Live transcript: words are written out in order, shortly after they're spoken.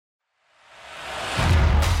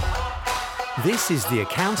This is the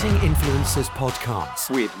Accounting Influencers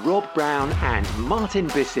Podcast with Rob Brown and Martin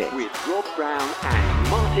Bissett.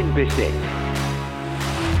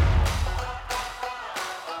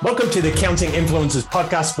 Welcome to the Accounting Influencers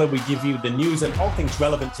Podcast, where we give you the news and all things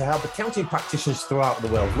relevant to help accounting practitioners throughout the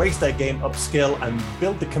world raise their game, upskill, and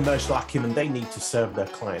build the commercial acumen they need to serve their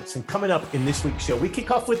clients. And coming up in this week's show, we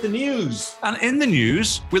kick off with the news. And in the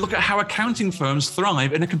news, we look at how accounting firms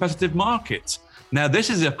thrive in a competitive market. Now, this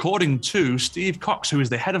is according to Steve Cox, who is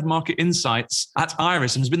the head of market insights at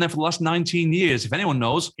Iress and has been there for the last 19 years. If anyone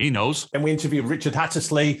knows, he knows. And we interviewed Richard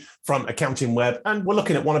Hattersley from Accounting Web, and we're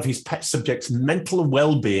looking at one of his pet subjects, mental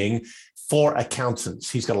well-being for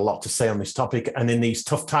accountants. He's got a lot to say on this topic. And in these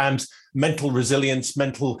tough times, mental resilience,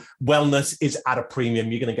 mental wellness is at a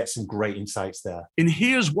premium. You're going to get some great insights there. And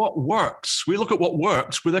here's what works. We look at what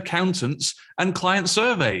works with accountants and client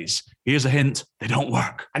surveys. Here's a hint, they don't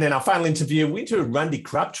work. And in our final interview, we interviewed Randy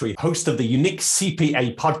Crabtree, host of the Unique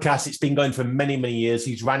CPA podcast. It's been going for many, many years.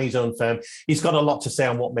 He's ran his own firm. He's got a lot to say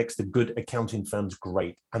on what makes the good accounting firms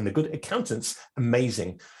great and the good accountants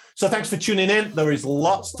amazing. So thanks for tuning in. There is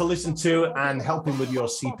lots to listen to and helping with your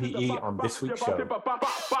CPE on this week's show.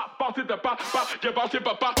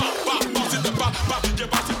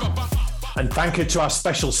 And thank you to our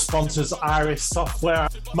special sponsors, Iress Software.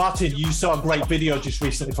 Martin, you saw a great video just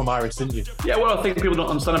recently from Iress, didn't you? Yeah, what I think people don't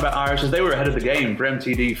understand about Iress is they were ahead of the game for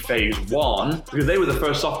MTD Phase 1 because they were the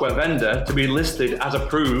first software vendor to be listed as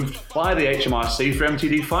approved by the HMRC for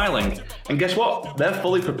MTD filing. And guess what? They're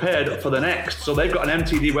fully prepared for the next. So they've got an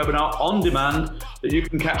MTD webinar on demand that you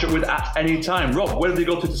can catch up with at any time. Rob, where do they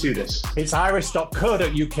go to see this? It's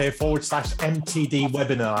iress.co.uk/MTD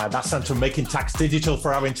webinar. That stands for Making Tax Digital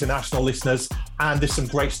for our international listeners. And there's some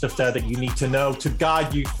great stuff there that you need to know to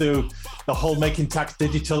guide you through the whole Making Tax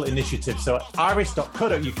Digital initiative. So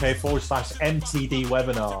iress.co.uk/MTD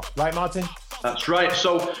webinar. Right, Martin? That's right.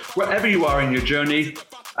 So wherever you are in your journey,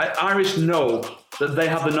 Iress know that they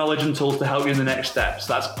have the knowledge and tools to help you in the next steps.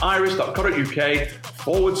 That's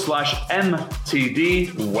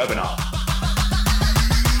iress.co.uk/MTD webinar.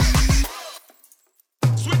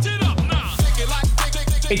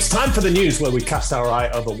 It's time for the news, where we cast our eye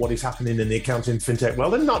over what is happening in the accounting fintech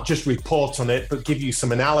world and not just report on it, but give you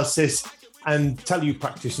some analysis and tell you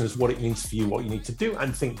practitioners what it means for you, what you need to do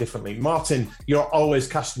and think differently. Martin, you're always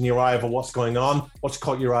casting your eye over what's going on. What's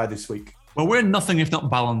caught your eye this week? Well, we're nothing if not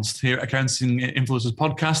balanced here at Accounting Influencers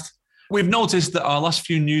Podcast. We've noticed that our last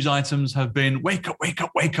few news items have been wake up, wake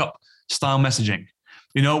up, wake up style messaging,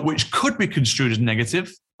 which could be construed as negative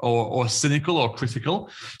or cynical or critical.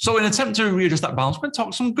 So in an attempt to readjust that balance, we're going to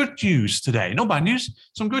talk some good news today. No bad news,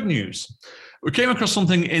 some good news. We came across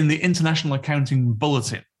something in the International Accounting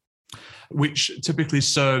Bulletin, which typically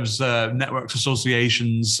serves networks,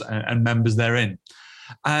 associations, and members therein.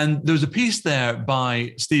 And there was a piece there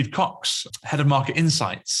by Steve Cox, head of market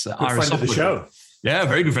insights at Iress Software. Friend of the show. Yeah,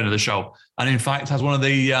 very good friend of the show. And in fact, has one of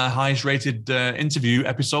the highest rated interview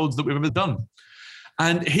episodes that we've ever done.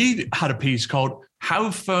 And he had a piece called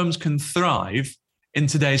How Firms Can Thrive in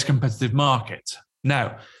Today's Competitive Market.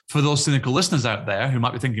 Now, for those cynical listeners out there who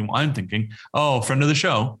might be thinking what I'm thinking, oh, friend of the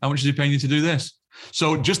show, how much is he paying you to do this?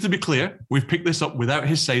 So just to be clear, we've picked this up without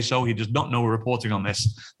his say-so. He does not know we're reporting on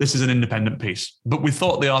this. This is an independent piece, but we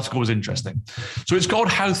thought the article was interesting. So it's called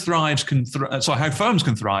How Firms Can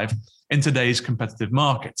Thrive in Today's Competitive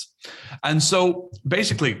Market. And so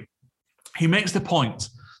basically, he makes the point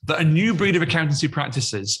that a new breed of accountancy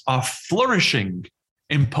practices are flourishing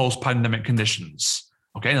in post-pandemic conditions.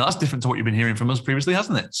 Okay, now that's different to what you've been hearing from us previously,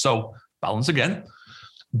 hasn't it? So balance again.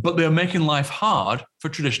 But they're making life hard for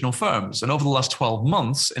traditional firms. And over the last 12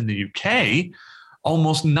 months in the UK,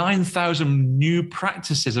 almost 9,000 new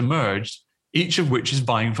practices emerged, each of which is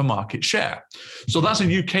vying for market share. So that's a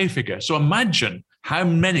UK figure. So imagine how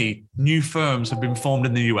many new firms have been formed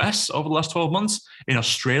in the US over the last 12 months, in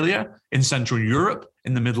Australia, in Central Europe,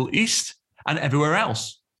 in the Middle East, and everywhere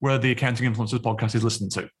else where the Accounting Influencers Podcast is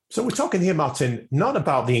listened to. So we're talking here, Martin, not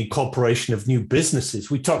about the incorporation of new businesses.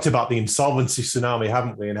 We talked about the insolvency tsunami,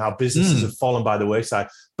 haven't we, and how businesses have fallen by the wayside,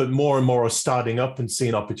 but more and more are starting up and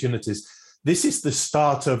seeing opportunities. This is the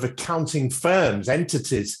start of accounting firms,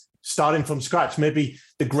 entities, starting from scratch. Maybe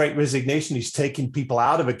the Great Resignation is taking people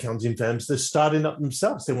out of accounting firms. They're starting up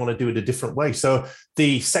themselves. They want to do it a different way. So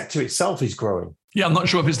the sector itself is growing. Yeah, I'm not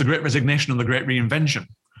sure if it's the Great Resignation or the Great Reinvention.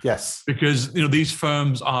 Yes. Because these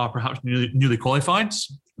firms are perhaps newly qualified.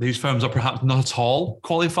 These firms are perhaps not at all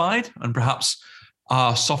qualified and perhaps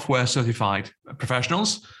are software certified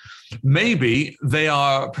professionals. Maybe they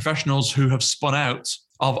are professionals who have spun out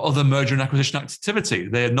of other merger and acquisition activity.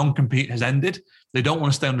 Their non-compete has ended. They don't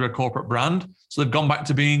want to stay under a corporate brand, so they've gone back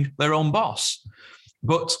to being their own boss.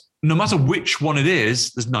 But no matter which one it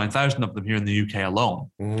is, there's 9,000 of them here in the UK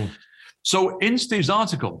alone. So in Steve's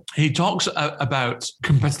article, he talks about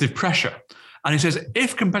competitive pressure. And he says,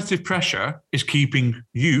 if competitive pressure is keeping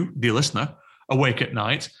you, dear listener, awake at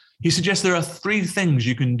night, he suggests there are 3 things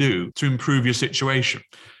you can do to improve your situation.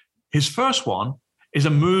 His first one is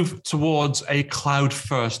a move towards a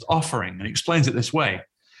cloud-first offering, and he explains it this way.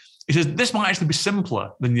 He says, this might actually be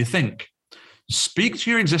simpler than you think. Speak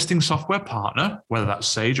to your existing software partner, whether that's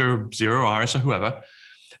Sage or Xero or Iris or whoever,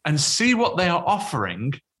 and see what they are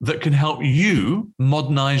offering that can help you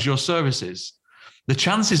modernize your services. The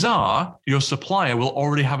chances are your supplier will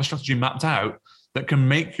already have a strategy mapped out that can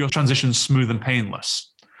make your transition smooth and painless.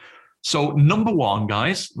 So number 1,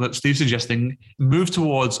 guys, that Steve's suggesting, move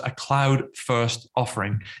towards a cloud-first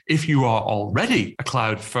offering. If you are already a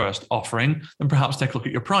cloud-first offering, then perhaps take a look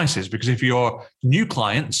at your prices, because if your new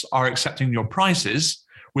clients are accepting your prices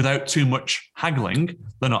without too much haggling,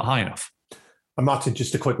 they're not high enough. And Martin,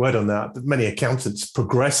 just a quick word on that. Many accountants,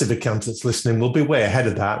 progressive accountants listening will be way ahead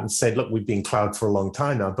of that and say, look, we've been cloud for a long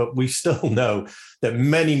time now, but we still know that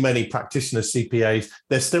many practitioners, CPAs,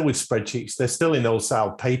 they're still with spreadsheets. They're still in old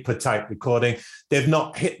style paper type recording. They've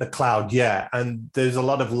not hit the cloud yet. And there's a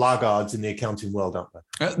lot of laggards in the accounting world, aren't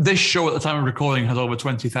there? This show at the time of recording has over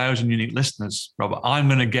 20,000 unique listeners, Robert. I'm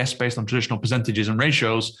going to guess, based on traditional percentages and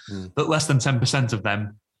ratios, that less than 10% of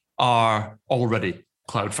them are already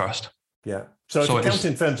cloud first. Yeah. So if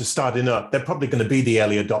accounting firms are starting up, they're probably going to be the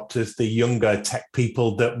early adopters, the younger tech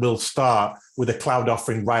people that will start with a cloud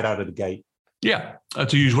offering right out of the gate. Yeah.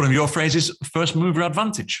 To use one of your phrases, first mover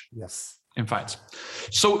advantage. Yes. In fact.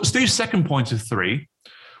 So Steve's second point of 3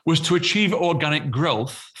 was to achieve organic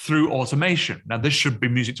growth through automation. Now, this should be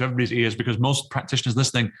music to everybody's ears, because most practitioners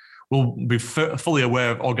listening will be fully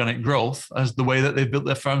aware of organic growth as the way that they've built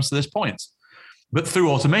their firms to this point. But through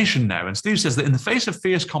automation now. And Steve says that in the face of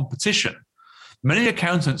fierce competition, many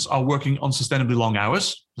accountants are working unsustainably long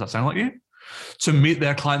hours. Does that sound like you? To meet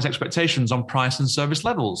their clients' expectations on price and service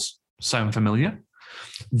levels. Sound familiar?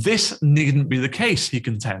 This needn't be the case, he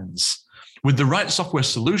contends. With the right software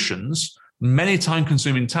solutions, many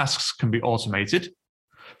time-consuming tasks can be automated,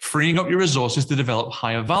 freeing up your resources to develop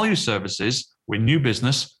higher value services, win new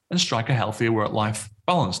business, and strike a healthier work-life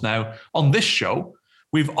balance. Now, on this show,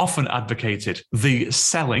 we've often advocated the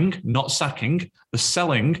selling, not sacking, the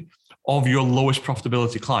selling of your lowest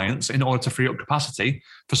profitability clients in order to free up capacity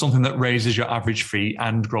for something that raises your average fee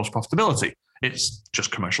and gross profitability. It's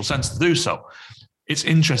just commercial sense to do so. It's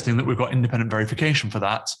interesting that we've got independent verification for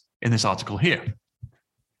that in this article here.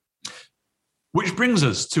 Which brings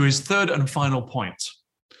us to his third and final point.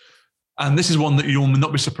 And this is one that you'll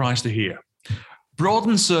not be surprised to hear.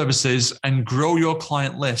 Broaden services and grow your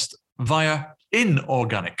client list via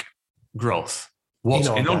inorganic growth. What's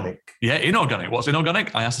inorganic? Inorganic. What's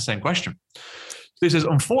inorganic? I asked the same question. So he says,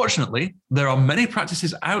 unfortunately, there are many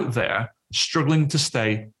practices out there struggling to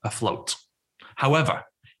stay afloat. However,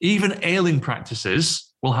 even ailing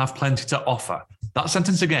practices will have plenty to offer. That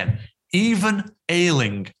sentence again, even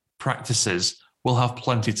ailing practices will have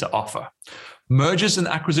plenty to offer. Mergers and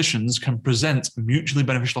acquisitions can present mutually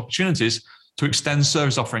beneficial opportunities to extend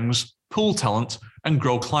service offerings, pool talent, and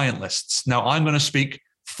grow client lists. Now, I'm going to speak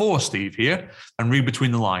for Steve here and read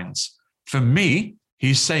between the lines. For me,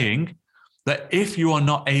 he's saying that if you are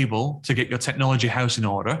not able to get your technology house in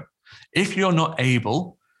order, if you're not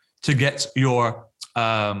able to get your,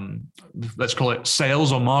 let's call it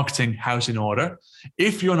sales or marketing house in order,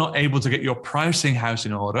 if you're not able to get your pricing house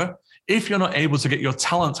in order, if you're not able to get your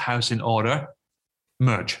talent house in order,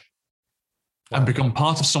 merge and become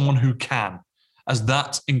part of someone who can, as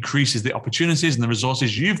that increases the opportunities and the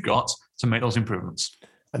resources you've got to make those improvements.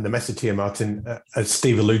 And the message here, Martin, as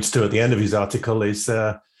Steve alludes to at the end of his article, is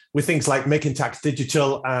with things like Making Tax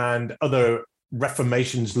Digital and other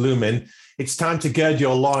reformations looming, it's time to gird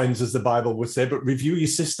your loins, as the Bible would say, but review your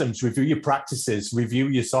systems, review your practices, review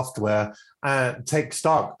your software, and take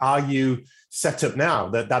stock. Are you set up now?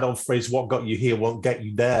 That old phrase, what got you here won't get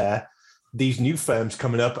you there. These new firms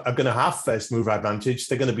coming up are going to have first mover advantage.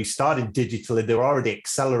 They're going to be starting digitally. They're already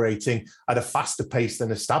accelerating at a faster pace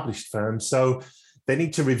than established firms. So they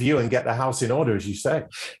need to review and get their house in order, as you say.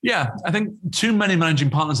 Yeah, I think too many managing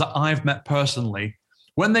partners that I've met personally,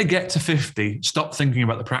 when they get to 50, stop thinking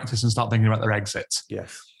about the practice and start thinking about their exits.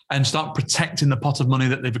 Yes. And start protecting the pot of money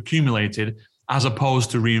that they've accumulated as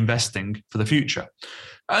opposed to reinvesting for the future.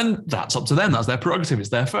 And that's up to them. That's their prerogative. It's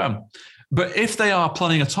their firm. But if they are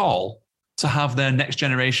planning at all to have their next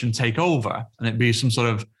generation take over and it be some sort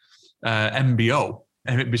of MBO,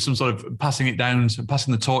 and it'd be some sort of passing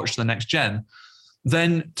the torch to the next gen,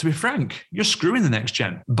 then to be frank, you're screwing the next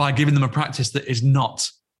gen by giving them a practice that is not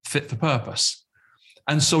fit for purpose.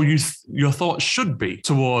 And so your thoughts should be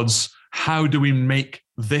towards how do we make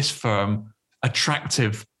this firm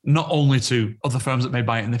attractive, not only to other firms that may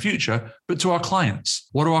buy it in the future, but to our clients.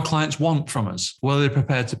 What do our clients want from us? What are they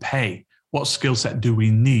prepared to pay? What skill set do we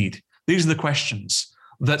need? These are the questions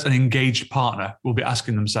that an engaged partner will be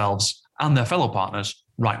asking themselves and their fellow partners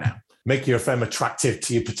right now. Make your firm attractive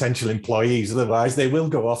to your potential employees. Otherwise, they will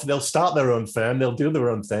go off and they'll start their own firm, they'll do their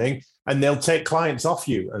own thing, and they'll take clients off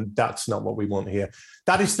you. And that's not what we want here.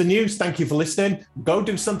 That is the news. Thank you for listening. Go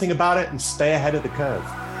do something about it and stay ahead of the curve.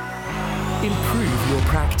 Improve your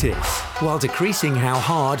practice while decreasing how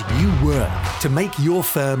hard you work to make your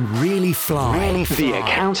firm really fly. The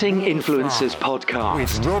Accounting Influencers Podcast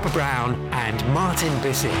with Rob Brown and Martin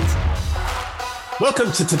Bissett.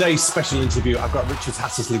 Welcome to today's special interview. I've got Richard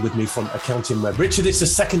Hattersley with me from Accounting Web. Richard, it's the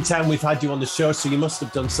second time we've had you on the show, so you must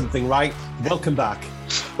have done something right. Welcome back.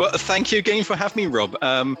 Well, thank you again for having me, Rob.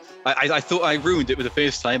 I thought I ruined it with the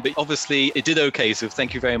first time, but obviously it did okay. So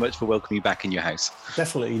thank you very much for welcoming me back in your house.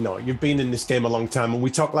 Definitely not. You've been in this game a long time. And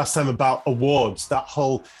we talked last time about awards, that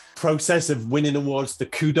whole process of winning awards, the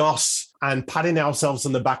kudos, and patting ourselves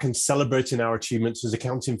on the back and celebrating our achievements as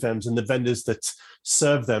accounting firms and the vendors that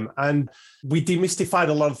serve them. And we demystified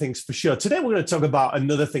a lot of things for sure. Today, we're going to talk about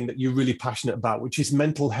another thing that you're really passionate about, which is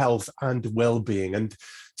mental health and well-being. And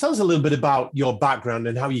tell us a little bit about your background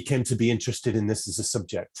and how you came to be interested in this as a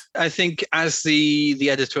subject. I think as the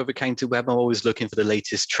editor of Accounting Web, I'm always looking for the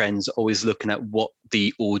latest trends, always looking at what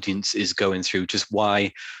the audience is going through, just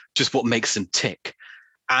what makes them tick.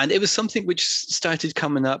 And it was something which started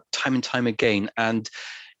coming up time and time again. And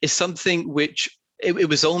it's something which it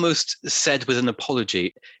was almost said with an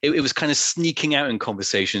apology. It was kind of sneaking out in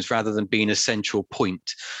conversations rather than being a central point.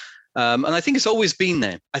 And I think it's always been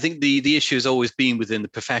there. I think the issue has always been within the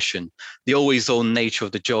profession. The always-on nature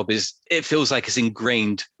of the job it feels like it's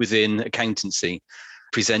ingrained within accountancy.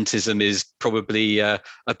 Presentism is probably a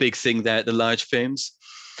big thing there at the large firms.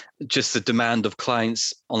 Just the demand of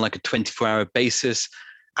clients on like a 24-hour basis.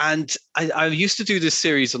 And I used to do this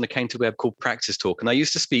series on Accounting Web called Practice Talk, and I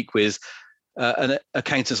used to speak with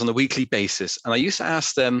accountants on a weekly basis, and I used to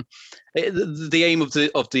ask them. The aim of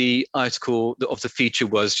the article of the feature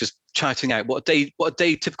was just charting out what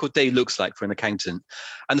a typical day looks like for an accountant.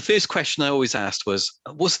 And the first question I always asked was,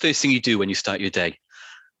 "What's the first thing you do when you start your day?"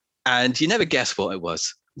 And you never guess what it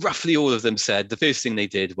was. Roughly all of them said the first thing they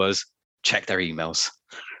did was check their emails.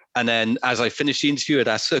 And then as I finished the interview, I'd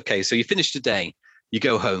ask, "Okay, so you finished the day. You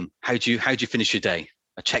go home. How'd you finish your day?"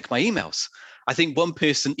 "I check my emails." I think one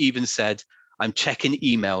person even said, "I'm checking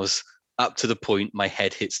emails up to the point my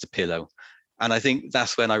head hits the pillow." And I think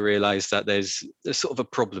that's when I realized that there's sort of a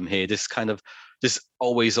problem here. This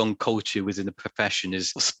always on culture within the profession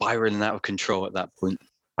is spiraling out of control at that point.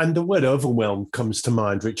 And the word overwhelm comes to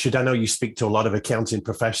mind, Richard. I know you speak to a lot of accounting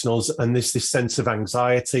professionals, and there's this sense of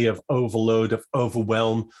anxiety, of overload, of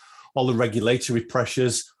overwhelm, all the regulatory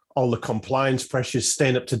pressures, all the compliance pressures,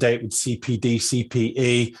 staying up to date with CPD,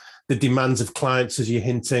 CPE, the demands of clients, as you're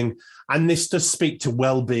hinting. And this does speak to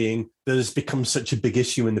well-being that has become such a big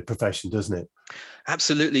issue in the profession, doesn't it?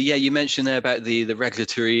 Absolutely. Yeah, you mentioned there about the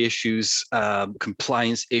regulatory issues,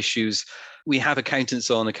 compliance issues. We have accountants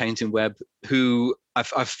on Accounting Web who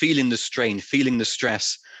are feeling the strain, feeling the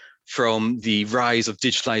stress from the rise of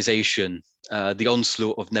digitalization, the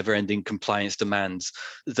onslaught of never-ending compliance demands,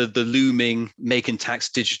 the looming Making Tax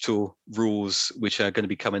Digital rules, which are going to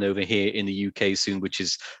be coming over here in the UK soon, which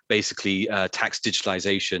is basically tax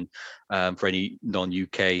digitalization for any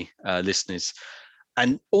non-UK listeners.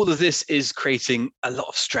 And all of this is creating a lot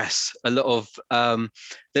of stress, a lot of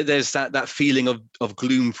there's that feeling of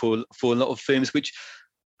gloom for a lot of firms, which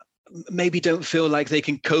maybe don't feel like they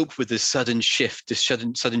can cope with this sudden shift, this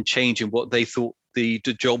sudden change in what they thought the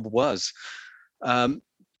job was. And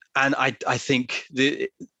I think the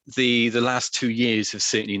last 2 years have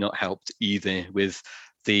certainly not helped either with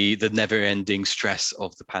the never-ending stress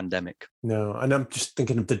of the pandemic. No, and I'm just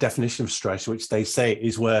thinking of the definition of stress, which they say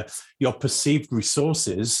is where your perceived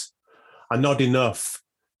resources are not enough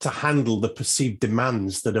to handle the perceived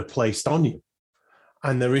demands that are placed on you.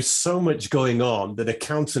 And there is so much going on that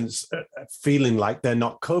accountants are feeling like they're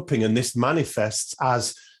not coping, and this manifests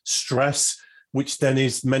as stress, which then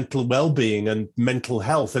is mental well-being and mental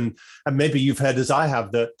health. And maybe you've heard, as I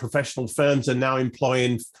have, that professional firms are now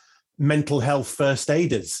employing mental health first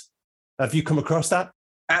aiders. Have you come across that?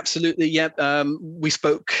 Absolutely, yeah. We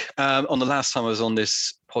spoke on the last time I was on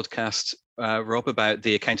this podcast, Rob, about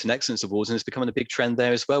the Accounting Excellence Awards, and it's becoming a big trend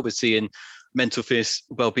there as well. We're seeing mental first,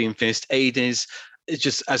 well-being first aid is. It's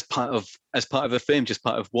just as part of a firm, just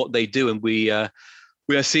part of what they do, and we are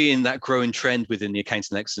seeing that growing trend within the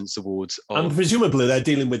Accounting Excellence Awards. And presumably they're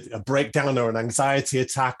dealing with a breakdown or an anxiety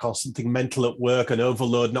attack or something mental at work, an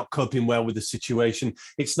overload, not coping well with the situation.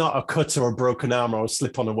 It's not a cut or a broken arm or a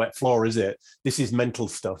slip on a wet floor, is it? This is mental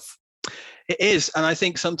stuff. It is, and I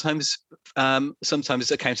think sometimes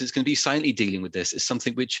accountants can be silently dealing with this. It's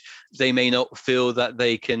something which they may not feel that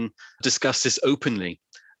they can discuss this openly,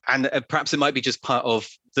 and perhaps it might be just part of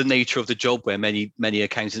the nature of the job, where many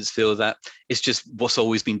accountants feel that it's just what's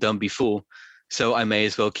always been done before, so I may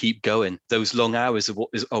as well keep going. Those long hours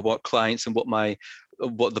are what clients and what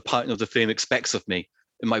the partner of the firm expects of me.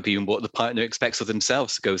 It might be even what the partner expects of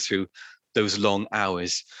themselves to go through those long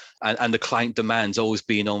hours, and the client demands always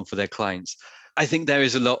being on for their clients. I think there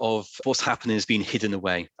is a lot of what's happening is being hidden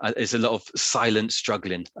away. There's a lot of silent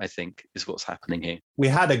struggling, I think, is what's happening here. We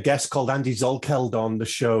had a guest called Andy Zolkeld on the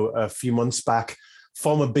show a few months back,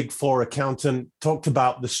 former Big Four accountant, talked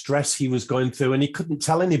about the stress he was going through, and he couldn't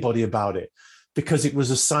tell anybody about it because it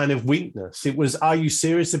was a sign of weakness. It was, are you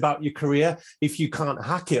serious about your career? If you can't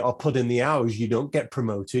hack it or put in the hours, you don't get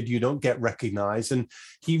promoted, you don't get recognized. And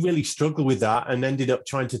he really struggled with that and ended up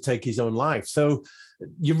trying to take his own life. So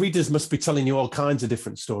your readers must be telling you all kinds of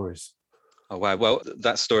different stories. Oh, wow. Well,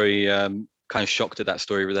 that story, kind of shocked at that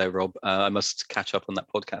story there, Rob. I must catch up on that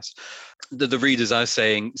podcast. The readers are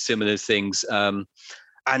saying similar things.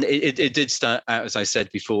 And it did start out, as I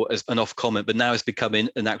said before, as an off comment, but now it's becoming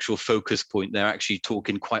an actual focus point. They're actually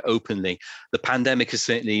talking quite openly. The pandemic has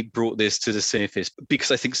certainly brought this to the surface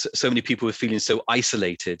because I think so many people were feeling so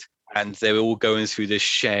isolated, and they were all going through this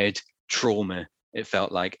shared trauma. It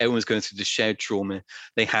felt like everyone was going through the shared trauma.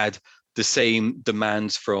 They had the same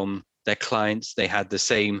demands from their clients. They had the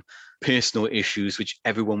same personal issues, which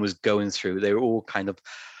everyone was going through. They were all kind of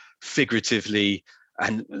figuratively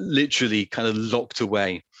and literally kind of locked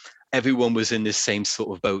away. Everyone was in this same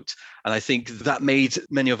sort of boat. And I think that made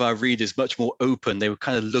many of our readers much more open. They were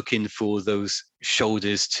kind of looking for those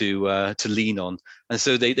shoulders to lean on. And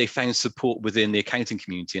so they found support within the accounting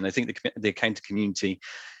community. And I think the accounting community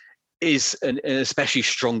is an especially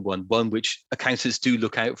strong one which accountants do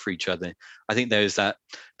look out for each other. I think there's that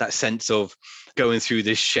sense of going through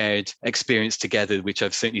this shared experience together, which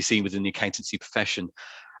I've certainly seen within the accountancy profession.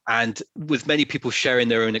 And with many people sharing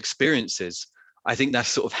their own experiences, I think that's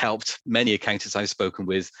sort of helped many accountants I've spoken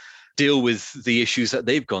with deal with the issues that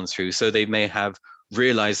they've gone through. So they may have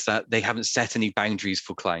realized that they haven't set any boundaries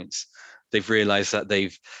for clients. They've realized that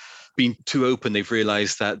they've been too open. They've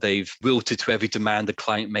realized that they've wilted to every demand the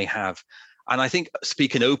client may have. And I think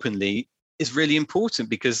speaking openly is really important,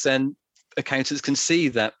 because then accountants can see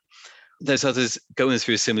that there's others going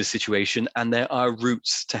through a similar situation, and there are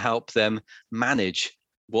routes to help them manage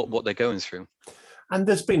what they're going through. And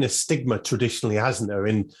there's been a stigma traditionally, hasn't there,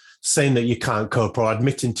 in saying that you can't cope or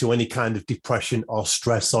admitting to any kind of depression or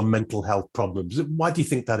stress or mental health problems. Why do you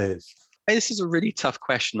think that is? This is a really tough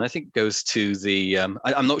question. I think it goes to the,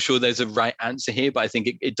 I'm not sure there's a right answer here, but I think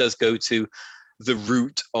it does go to the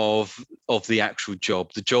root of the actual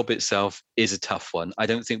job. The job itself is a tough one. I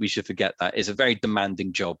don't think we should forget that. It's a very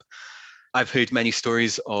demanding job. I've heard many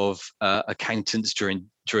stories of accountants during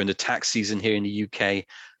the tax season here in the UK,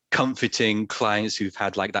 comforting clients who've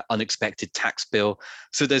had like that unexpected tax bill.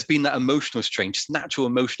 So there's been that emotional strain, just natural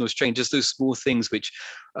emotional strain, just those small things which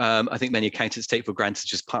I think many accountants take for granted,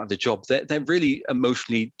 just part of the job. They're really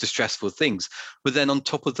emotionally distressful things. But then on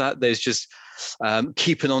top of that, there's just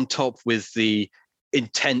keeping on top with the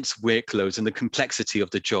intense workloads and the complexity of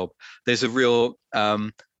the job. There's a real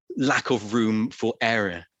lack of room for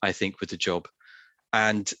error, I think, with the job.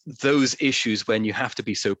 And those issues, when you have to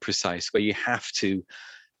be so precise, where you have to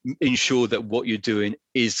ensure that what you're doing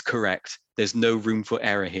is correct, there's no room for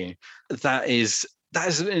error here. That is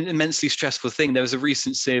an immensely stressful thing. There was a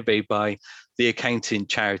recent survey by the accounting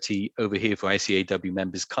charity over here for ICAW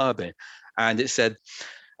members, CARBA, and it said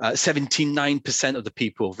 79% of the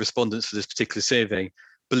people, respondents for this particular survey,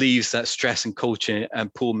 believes that stress and culture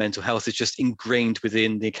and poor mental health is just ingrained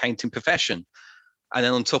within the accounting profession. And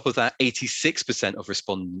then on top of that, 86% of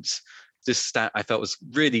respondents, this stat I felt was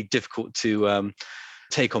really difficult to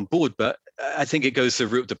take on board, but I think it goes to the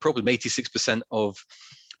root of the problem. 86% of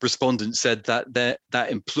respondents said that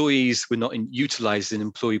employees were not utilised in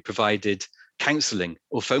employee-provided counselling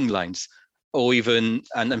or phone lines, or even,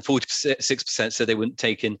 and 46% said they weren't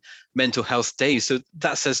taking mental health days. So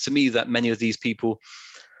that says to me that many of these people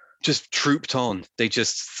just trooped on. They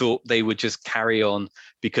just thought they would just carry on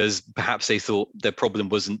because perhaps they thought their problem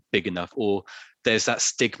wasn't big enough, or there's that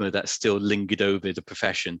stigma that still lingered over the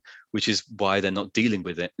profession, which is why they're not dealing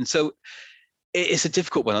with it. And so It's a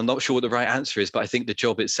difficult one. I'm not sure what the right answer is, but I think the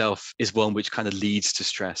job itself is one which kind of leads to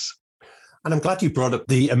stress. And I'm glad you brought up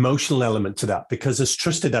the emotional element to that, because as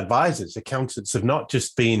trusted advisors, accountants have not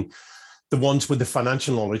just been the ones with the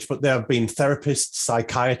financial knowledge, but there have been therapists,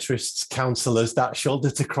 psychiatrists, counselors, that shoulder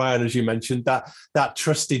to cry on, as you mentioned, that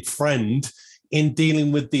trusted friend in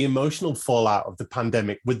dealing with the emotional fallout of the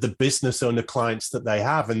pandemic with the business owner clients that they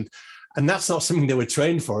have. And that's not something they were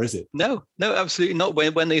trained for, is it? No, absolutely not.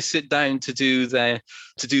 When they sit down to do their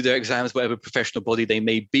exams, whatever professional body they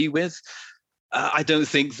may be with, I don't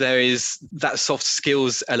think there is that soft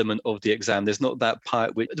skills element of the exam. There's not that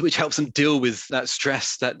part which helps them deal with that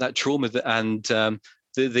stress, that trauma, and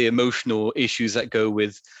the emotional issues that go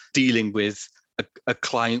with dealing with a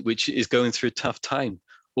client which is going through a tough time,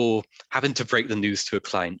 or having to break the news to a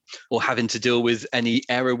client, or having to deal with any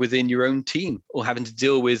error within your own team, or having to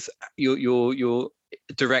deal with your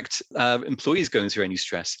direct employees going through any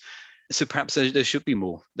stress. So perhaps there should be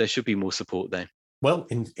more. There should be more support there. Well,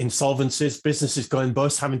 in insolvencies, businesses going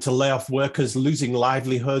bust, having to lay off workers, losing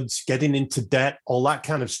livelihoods, getting into debt, all that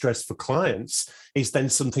kind of stress for clients is then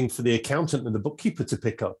something for the accountant and the bookkeeper to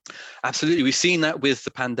pick up. Absolutely. We've seen that with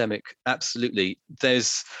the pandemic. Absolutely.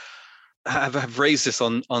 I've raised this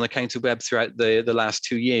on Accounting Web throughout the last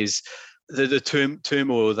 2 years, the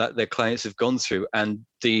turmoil that their clients have gone through, and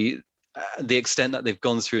the extent that they've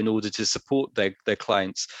gone through in order to support their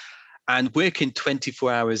clients, and working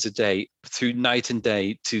 24 hours a day through night and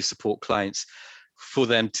day to support clients for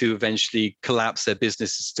them to eventually collapse, their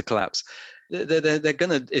businesses to collapse.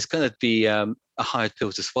 It's gonna be a hard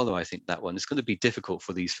pill to swallow. I think that one. It's going to be difficult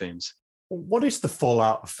for these firms. What is the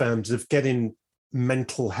fallout of firms of getting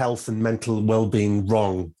mental health and mental well-being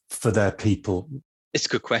wrong for their people? It's a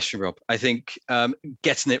good question, Rob. I think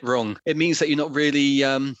getting it wrong, it means that you're not really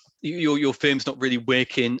your firm's not really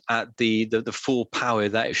working at the full power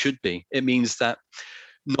that it should be. It means that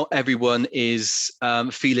not everyone is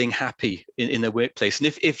feeling happy in their workplace. And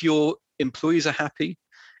if your employees are happy,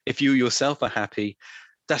 if you yourself are happy,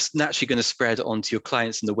 that's naturally going to spread onto your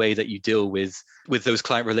clients in the way that you deal with those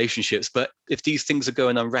client relationships. But if these things are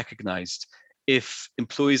going unrecognized, if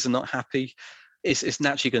employees are not happy, it's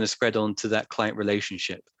naturally going to spread on to that client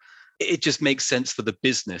relationship. It just makes sense for the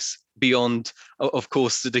business. Beyond, of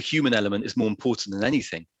course, the human element is more important than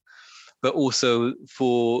anything, but also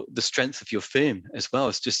for the strength of your firm as well.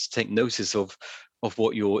 It's just to take notice of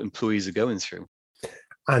what your employees are going through.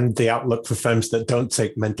 And the outlook for firms that don't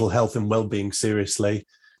take mental health and well-being seriously,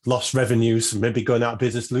 lost revenues, maybe going out of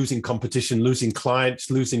business, losing competition, losing clients,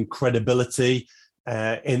 losing credibility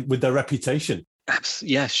with their reputation.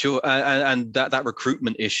 Yeah, sure. And that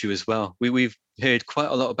recruitment issue as well. We've heard quite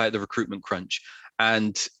a lot about the recruitment crunch.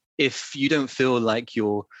 And if you don't feel like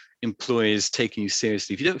your employer is taking you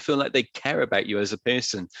seriously, if you don't feel like they care about you as a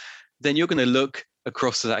person, then you're going to look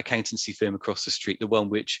across to that accountancy firm across the street, the one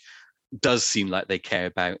which does seem like they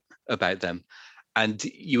care about them. And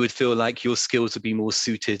you would feel like your skills would be more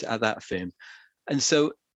suited at that firm. And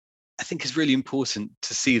so I think it's really important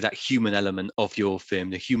to see that human element of your firm,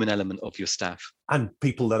 the human element of your staff. And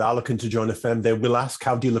people that are looking to join a firm, they will ask,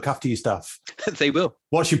 how do you look after your staff? They will.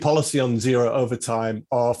 What's your policy on zero overtime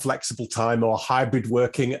or flexible time or hybrid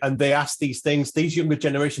working? And they ask these things. These younger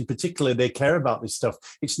generation particularly, they care about this stuff.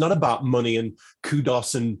 It's not about money and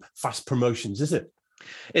kudos and fast promotions, is it?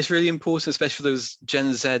 It's really important, especially for those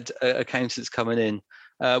Gen Z accountants coming in.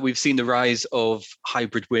 We've seen the rise of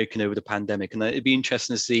hybrid working over the pandemic, and it'd be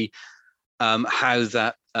interesting to see how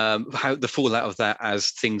the fallout of that as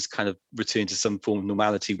things kind of return to some form of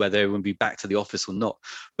normality, whether everyone will be back to the office or not.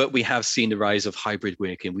 But we have seen the rise of hybrid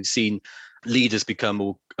working. We've seen leaders become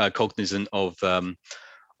more cognizant of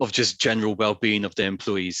just general well-being of their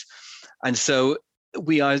employees, and so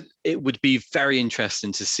it would be very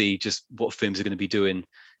interesting to see just what firms are going to be doing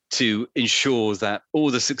to ensure that all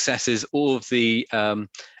the successes, all of the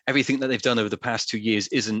everything that they've done over the past 2 years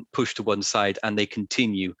isn't pushed to one side, and they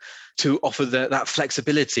continue to offer that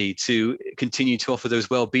flexibility, to continue to offer those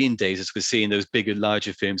well-being days, as we're seeing those bigger,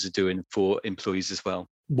 larger firms are doing for employees as well.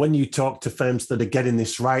 When you talk to firms that are getting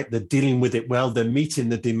this right, they're dealing with it well, they're meeting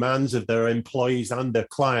the demands of their employees and their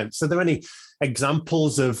clients. Are there any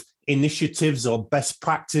examples of initiatives or best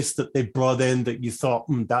practice that they brought in that you thought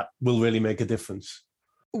that will really make a difference?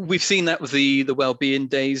 We've seen that with the well-being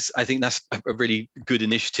days. I think that's a really good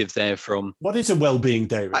initiative there from... What is a well-being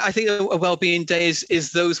day? I think a well-being day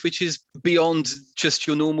is those which is beyond just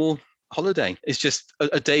your normal holiday. It's just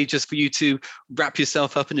a day just for you to wrap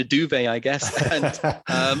yourself up in a duvet, I guess,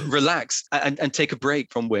 and relax and take a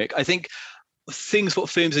break from work. I think what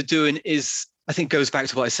firms are doing is I think goes back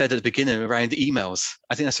to what I said at the beginning around emails.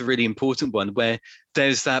 I think that's a really important one, where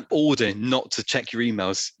there's that order not to check your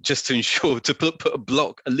emails, just to ensure to put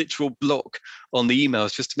a literal block on the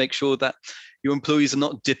emails, just to make sure that your employees are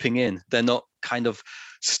not dipping in. They're not kind of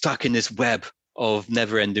stuck in this web of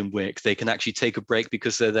never-ending work. They can actually take a break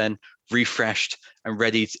because they're then refreshed and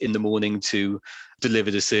ready in the morning to deliver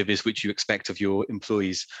the service which you expect of your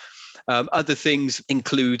employees. Other things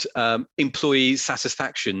include employee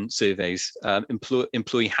satisfaction surveys,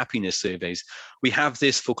 employee happiness surveys. We have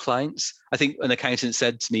this for clients. I think an accountant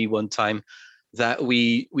said to me one time that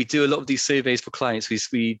we do a lot of these surveys for clients.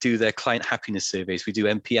 We do their client happiness surveys. We do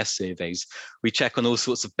NPS surveys. We check on all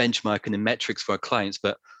sorts of benchmarking and metrics for our clients.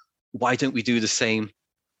 But why don't we do the same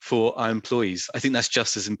for our employees? I think that's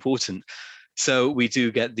just as important. So we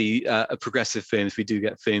do get the progressive firms. We do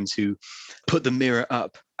get firms who put the mirror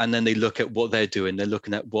up and then they look at what they're doing. They're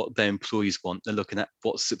looking at what their employees want. They're looking at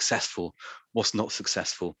what's successful, what's not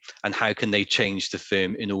successful, and how can they change the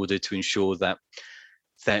firm in order to ensure that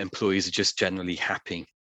their employees are just generally happy.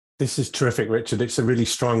 This is terrific, Richard. It's a really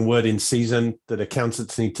strong word in season that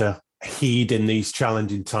accountants need to heed in these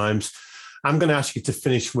challenging times. I'm going to ask you to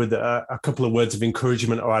finish with a couple of words of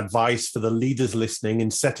encouragement or advice for the leaders listening in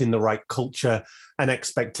setting the right culture and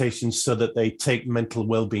expectations so that they take mental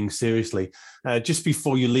well-being seriously. Just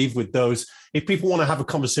before you leave with those, if people want to have a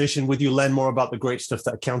conversation with you, learn more about the great stuff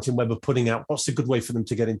that Accounting Web are putting out, what's a good way for them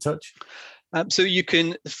to get in touch? So you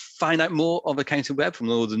can find out more of Accounting Web from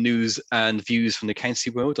all the news and views from the accountancy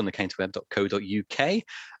world on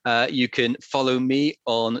accountingweb.co.uk. You can follow me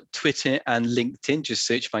on Twitter and LinkedIn. Just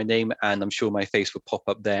search my name and I'm sure my face will pop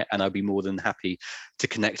up there, and I'll be more than happy to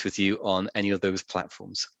connect with you on any of those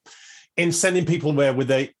platforms. In sending people away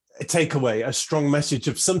with a takeaway, a strong message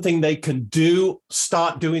of something they can do,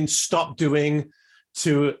 start doing, stop doing,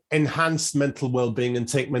 to enhance mental well-being and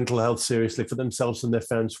take mental health seriously for themselves and their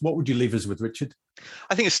firms, what would you leave us with, Richard?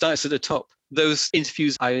 I think it starts at the top. Those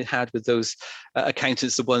interviews I had with those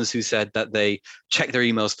accountants, the ones who said that they check their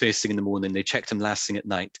emails first thing in the morning, they check them last thing at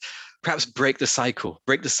night. Perhaps break the cycle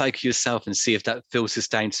yourself and see if that filters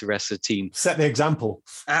down to the rest of the team. Set the example.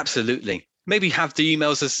 Absolutely. Maybe have the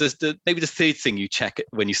emails as maybe the third thing you check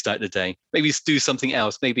when you start the day. Maybe do something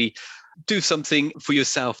else. Maybe do something for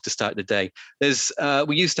yourself to start the day.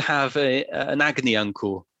 We used to have an agony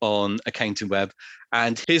uncle on Accounting Web,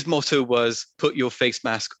 and his motto was put your face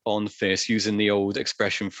mask on first, using the old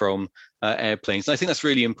expression from airplanes. And I think that's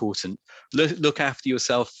really important. Look after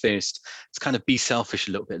yourself first. It's kind of be selfish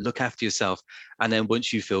a little bit. Look after yourself. And then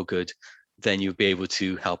once you feel good, then you'll be able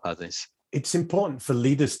to help others. It's important for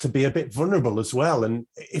leaders to be a bit vulnerable as well. And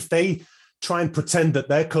if they try and pretend that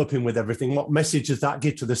they're coping with everything, what message does that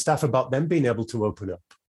give to the staff about them being able to open up?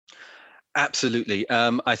 Absolutely.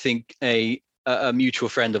 I think a mutual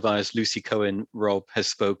friend of ours, Lucy Cohen, Rob, has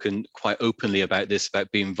spoken quite openly about this, about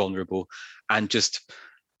being vulnerable, and just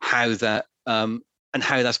how that and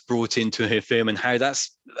how that's brought into her firm and how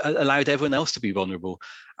that's allowed everyone else to be vulnerable.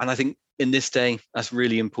 And I think in this day, that's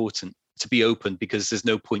really important to be open, because there's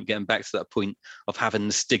no point getting back to that point of having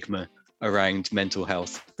the stigma around mental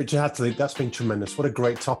health. Richard Hatherley, that's been tremendous. What a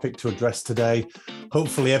great topic to address today.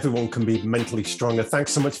 Hopefully everyone can be mentally stronger.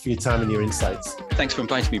 Thanks so much for your time and your insights. Thanks for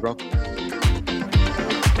inviting me, Rob. Here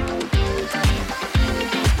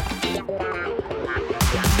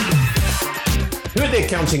at the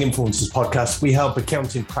Accounting Influencers podcast, we help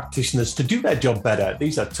accounting practitioners to do their job better.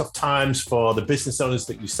 These are tough times for the business owners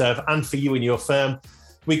that you serve and for you and your firm.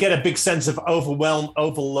 We get a big sense of overwhelm,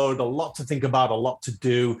 overload, a lot to think about, a lot to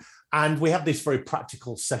do. And we have this very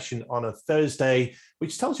practical session on a Thursday,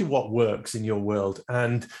 which tells you what works in your world.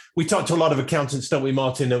 And we talk to a lot of accountants, don't we,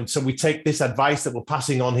 Martin? And so we take this advice that we're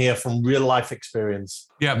passing on here from real life experience.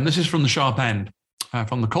 Yeah, and this is from the sharp end,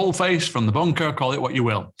 from the coal face, from the bunker, call it what you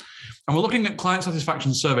will. And we're looking at client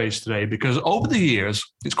satisfaction surveys today because over the years,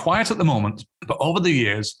 it's quiet at the moment, but over the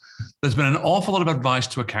years, there's been an awful lot of advice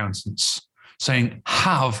to accountants saying,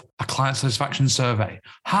 have a client satisfaction survey,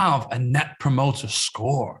 have a net promoter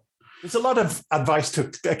score. There's a lot of advice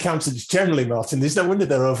to accountants generally, Martin. There's no wonder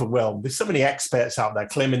they're overwhelmed. There's so many experts out there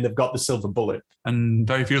claiming they've got the silver bullet. And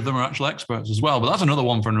very few of them are actual experts as well. But that's another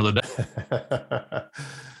one for another day.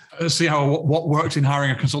 Let's see what worked in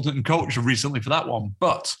hiring a consultant and coach recently for that one.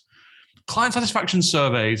 But client satisfaction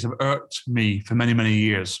surveys have irked me for many, many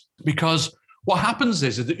years, because what happens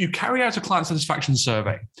is that you carry out a client satisfaction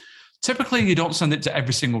survey. Typically, you don't send it to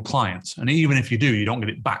every single client. And even if you do, you don't get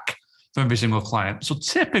it back from every single client. So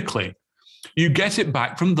typically, you get it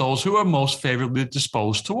back from those who are most favorably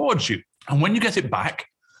disposed towards you. And when you get it back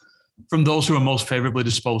from those who are most favorably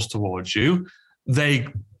disposed towards you, they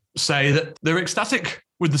say that they're ecstatic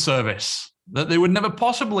with the service. that they would never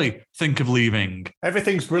possibly think of leaving.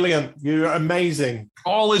 Everything's brilliant. You're amazing.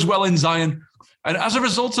 All is well in Zion. And as a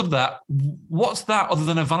result of that, what's that other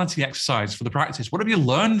than a vanity exercise for the practice? What have you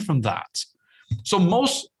learned from that? So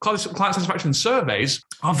most client satisfaction surveys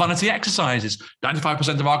are vanity exercises.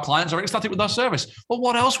 95% of our clients are ecstatic with our service. Well,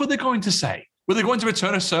 what else were they going to say? Were they going to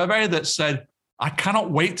return a survey that said, I cannot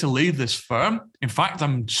wait to leave this firm. In fact,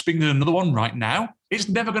 I'm speaking to another one right now. It's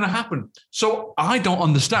never going to happen. So I don't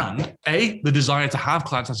understand, A, the desire to have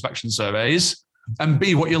client satisfaction surveys, and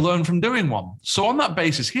B, what you learn from doing one. So on that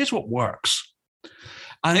basis, here's what works.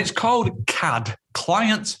 And it's called CAD,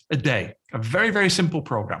 Client a Day, a very, very simple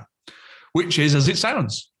program, which is as it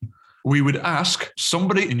sounds. We would ask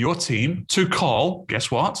somebody in your team to call, guess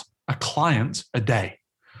what? A client a day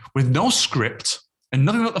with no script and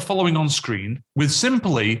nothing but the following on screen, with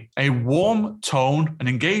simply a warm tone, an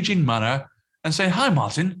engaging manner, and say, hi,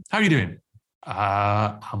 Martin, how are you doing?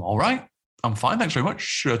 I'm all right. I'm fine, thanks very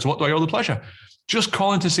much. To what do I owe the pleasure? Just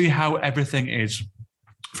calling to see how everything is.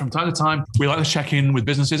 From time to time, we like to check in with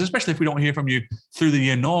businesses, especially if we don't hear from you through the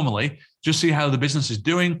year normally, just see how the business is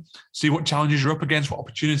doing, see what challenges you're up against, what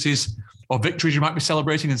opportunities or victories you might be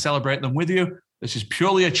celebrating, and celebrate them with you. This is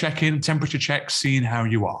purely a check-in, temperature check, seeing how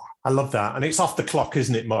you are. I love that. And it's off the clock,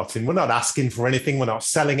 isn't it, Martin? We're not asking for anything. We're not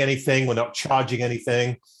selling anything. We're not charging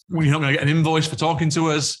anything. We're not going to get an invoice for talking to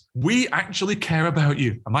us. We actually care about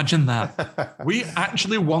you. Imagine that. We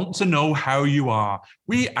actually want to know how you are.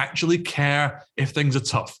 We actually care if things are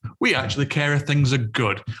tough. We actually care if things are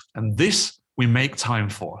good. And this we make time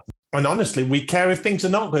for. And honestly, we care if things are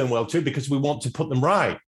not going well too, because we want to put them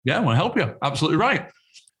right. Yeah, I want to help you. Absolutely right.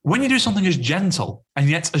 When you do something as gentle and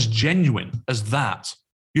yet as genuine as that,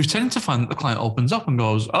 you tend to find that the client opens up and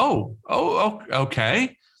goes, oh,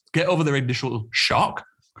 okay. Get over their initial shock.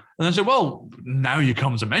 And then say, well, now you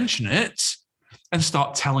come to mention it, and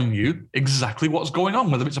start telling you exactly what's going on,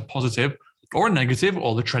 whether it's a positive or a negative,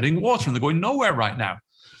 or they're treading water and they're going nowhere right now.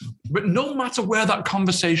 But no matter where that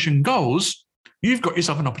conversation goes, you've got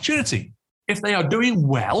yourself an opportunity. If they are doing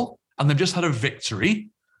well and they've just had a victory,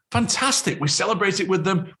 fantastic. We celebrate it with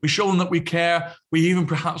them. We show them that we care. We even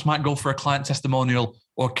perhaps might go for a client testimonial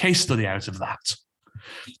or case study out of that.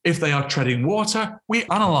 If they are treading water, we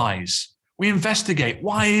analyze, we investigate.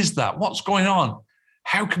 Why is that? What's going on?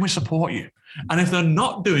 How can we support you? And if they're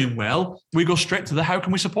not doing well, we go straight to the how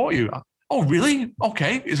can we support you? Oh, really?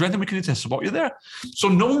 Okay. Is there anything we can do to support you there? So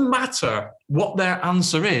no matter what their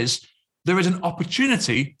answer is, there is an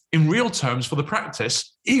opportunity in real terms for the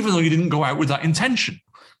practice, even though you didn't go out with that intention.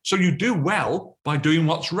 So you do well by doing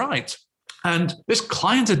what's right. And this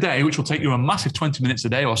client a day, which will take you a massive 20 minutes a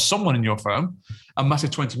day, or someone in your firm, a massive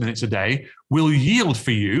 20 minutes a day, will yield for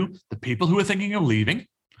you the people who are thinking of leaving,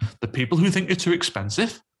 the people who think you're too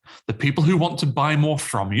expensive, the people who want to buy more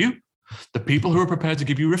from you, the people who are prepared to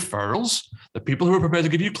give you referrals, the people who are prepared to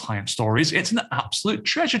give you client stories. It's an absolute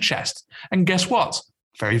treasure chest. And guess what?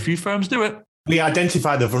 Very few firms do it. We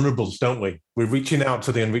identify the vulnerables, don't we? We're reaching out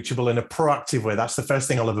to the unreachable in a proactive way. That's the first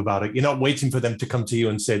thing I love about it. You're not waiting for them to come to you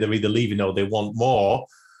and say they're either leaving or they want more.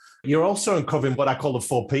 You're also uncovering what I call the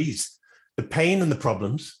 4 Ps, the pain and the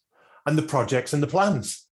problems, and the projects and the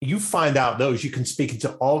plans. You find out those, you can speak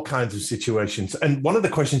into all kinds of situations. And one of the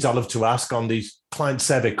questions I love to ask on these client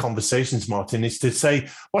survey conversations, Martin, is to say,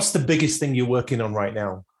 what's the biggest thing you're working on right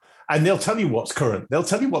now? And they'll tell you what's current. They'll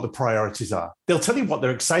tell you what the priorities are. They'll tell you what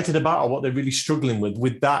they're excited about or what they're really struggling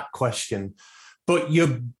with that question. But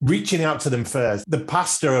you're reaching out to them first. The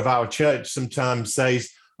pastor of our church sometimes says,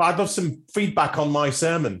 I'd love some feedback on my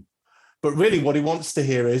sermon. But really what he wants to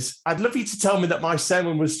hear is, I'd love you to tell me that my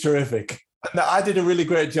sermon was terrific and that I did a really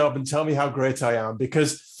great job, and tell me how great I am,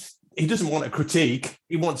 because he doesn't want a critique.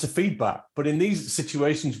 He wants a feedback. But in these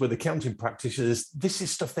situations with accounting practitioners, this is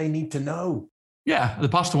stuff they need to know. Yeah, the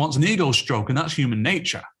pastor wants an ego stroke, and that's human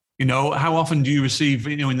nature. You know, how often do you receive,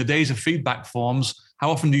 in the days of feedback forms, how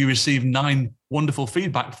often do you receive 9 wonderful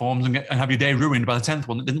feedback forms and have your day ruined by the 10th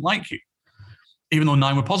one that didn't like you, even though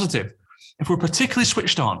 9 were positive? If we're particularly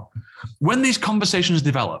switched on, when these conversations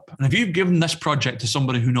develop, and if you've given this project to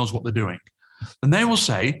somebody who knows what they're doing, then they will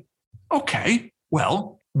say, okay,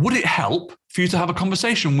 well, would it help for you to have a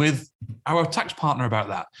conversation with our tax partner about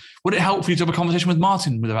that? Would it help for you to have a conversation with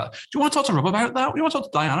Martin about that? Do you want to talk to Rob about that? Do you want to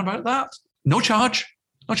talk to Diane about that? No charge.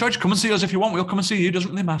 No charge. Come and see us if you want. We'll come and see you. It doesn't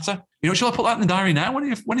really matter. Shall I put that in the diary now? When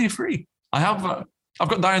are you free? I've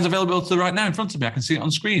got Diane's availability right now in front of me. I can see it on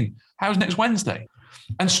screen. How's next Wednesday?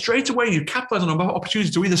 And straight away, you capitalize on an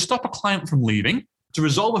opportunity to either stop a client from leaving, to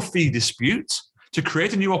resolve a fee dispute, to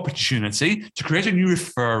create a new opportunity, to create a new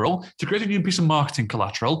referral, to create a new piece of marketing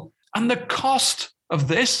collateral. And the cost of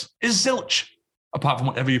this is zilch, apart from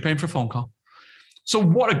whatever you're paying for a phone call. So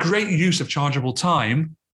what a great use of chargeable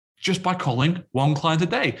time just by calling one client a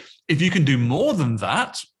day. If you can do more than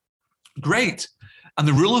that, great. And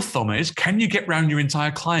the rule of thumb is, can you get around your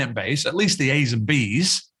entire client base, at least the A's and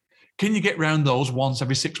B's, can you get around those once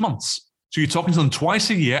every 6 months? So you're talking to them twice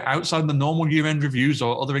a year outside the normal year-end reviews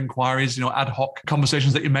or other inquiries, ad hoc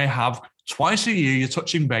conversations that you may have. Twice a year, you're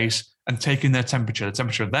touching base and taking their temperature, the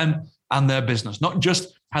temperature of them and their business, not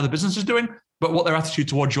just how the business is doing, but what their attitude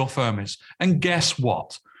towards your firm is. And guess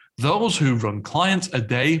what? Those who run client a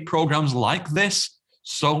day programs like this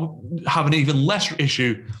so have an even less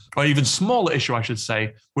issue, or even smaller issue, I should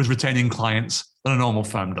say, with retaining clients than a normal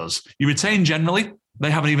firm does. You retain generally, they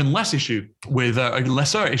have an even less issue with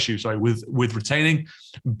with retaining,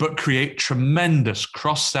 but create tremendous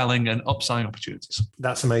cross-selling and upselling opportunities.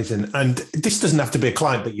 That's amazing. And this doesn't have to be a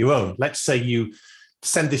client that you own. Let's say you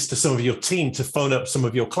send this to some of your team to phone up some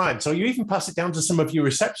of your clients, or you even pass it down to some of your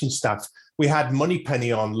reception staff. We had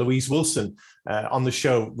Moneypenny on, Louise Wilson, on the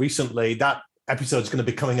show recently. That episode is going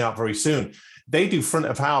to be coming out very soon. They do front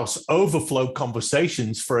of house overflow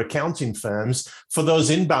conversations for accounting firms for those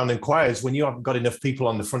inbound inquiries when you haven't got enough people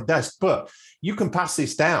on the front desk. But you can pass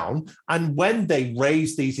this down. And when they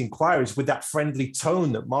raise these inquiries with that friendly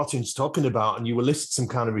tone that Martin's talking about, and you elicit some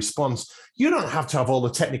kind of response, you don't have to have all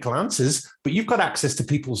the technical answers, but you've got access to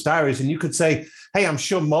people's diaries. And you could say, hey, I'm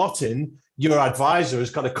sure Martin, your advisor,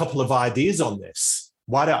 has got a couple of ideas on this.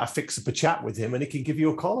 Why don't I fix up a chat with him and he can give you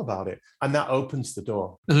a call about it? And that opens the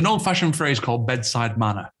door. There's an old-fashioned phrase called bedside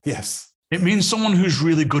manner. Yes. It means someone who's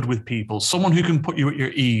really good with people, someone who can put you at your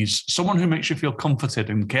ease, someone who makes you feel comforted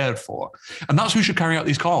and cared for. And that's who should carry out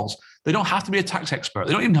these calls. They don't have to be a tax expert.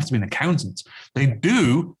 They don't even have to be an accountant. They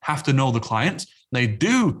do have to know the client. They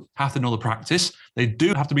do have to know the practice. They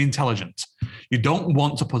do have to be intelligent. You don't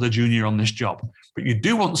want to put a junior on this job, but you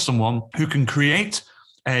do want someone who can create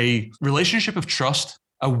a relationship of trust,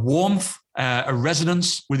 a warmth, a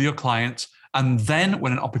resonance with your client, and then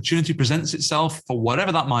when an opportunity presents itself for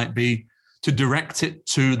whatever that might be, to direct it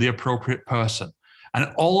to the appropriate person.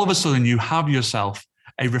 And all of a sudden you have yourself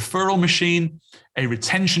a referral machine, a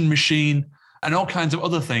retention machine, and all kinds of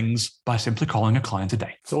other things by simply calling a client a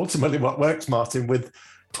day. So ultimately what works, Martin, with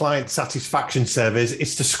client satisfaction surveys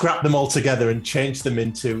is to scrap them all together and change them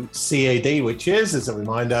into CAD, which is, as a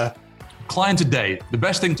reminder, client a day. The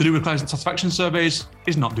best thing to do with client satisfaction surveys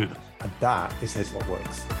is not do them. And that is what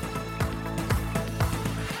works.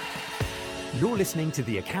 You're listening to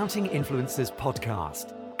the Accounting Influencers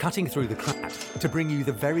podcast, cutting through the crap to bring you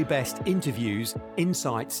the very best interviews,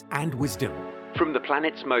 insights, and wisdom from the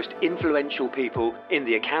planet's most influential people in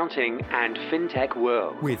the accounting and fintech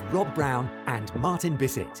world, with Rob Brown and Martin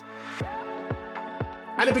Bissett.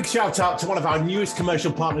 And a big shout out to one of our newest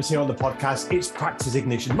commercial partners here on the podcast. It's Practice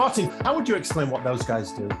Ignition. Martin, how would you explain what those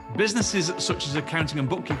guys do? Businesses such as accounting and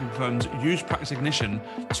bookkeeping firms use Practice Ignition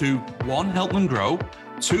to, 1, help them grow,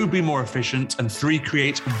 2, be more efficient, and 3,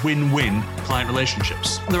 create win-win client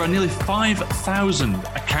relationships. There are nearly 5,000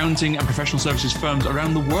 accounting and professional services firms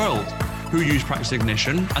around the world who use Practice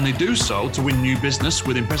Ignition, and they do so to win new business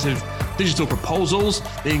with impressive digital proposals.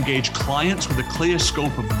 They engage clients with a clear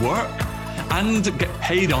scope of work and get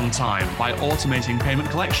paid on time by automating payment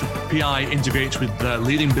collection. PI integrates with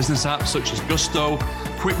leading business apps such as Gusto,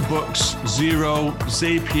 QuickBooks, Xero,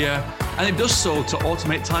 Zapier, and it does so to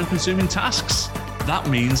automate time-consuming tasks. That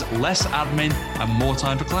means less admin and more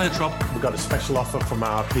time for clients, Rob. We've got a special offer from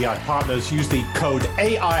our PI partners. Use the code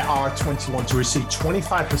AIR21 to receive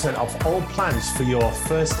 25% off all plans for your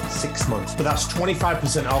first 6 months. But that's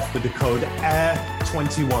 25% off with the code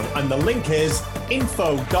AIR21. And the link is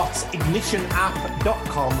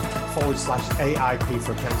info.ignitionapp.com/AIP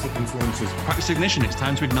for accounting influencers. Practice Ignition, it's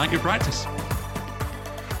time to ignite your practice.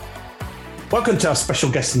 Welcome to our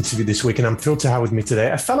special guest interview this week, and I'm thrilled to have with me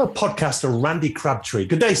today a fellow podcaster, Randy Crabtree.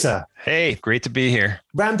 Good day, sir. Hey, great to be here.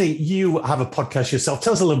 Randy, you have a podcast yourself.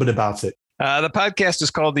 Tell us a little bit about it. The podcast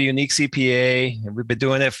is called The Unique CPA, and we've been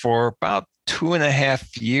doing it for about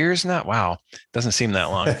 2.5 years now. Wow, doesn't seem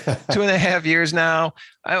that long. 2.5 years now.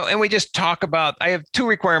 And we just talk about, I have 2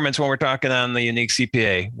 requirements when we're talking on the Unique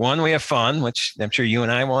CPA. 1, we have fun, which I'm sure you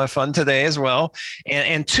and I will have fun today as well.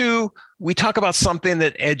 And 2, we talk about something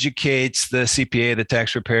that educates the CPA, the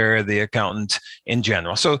tax preparer, the accountant in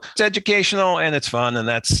general. So it's educational and it's fun. And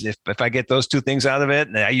that's, if I get those 2 things out of it,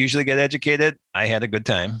 and I usually get educated, I had a good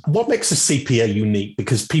time. What makes a CPA unique?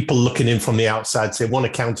 Because people looking in from the outside say one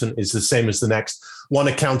accountant is the same as the next. One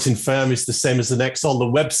accounting firm is the same as the next. All the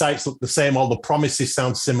websites look the same. All the promises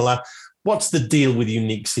sound similar. What's the deal with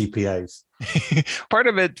unique CPAs? Part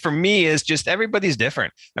of it for me is just everybody's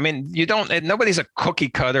different. I mean, nobody's a cookie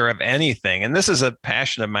cutter of anything. And this is a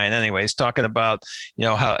passion of mine anyways, talking about,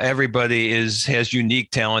 how everybody has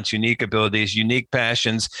unique talents, unique abilities, unique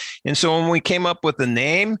passions. And so when we came up with the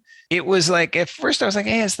name, it was like, at first I was like,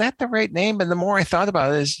 hey, is that the right name? And the more I thought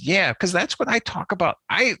about it yeah, because that's what I talk about.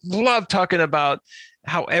 I love talking about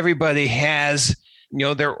how everybody has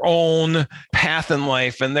their own path in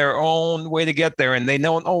life and their own way to get there. And they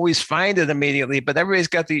don't always find it immediately, but everybody's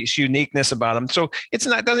got this uniqueness about them. So it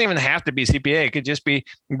doesn't even have to be CPA. It could just be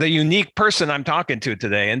the unique person I'm talking to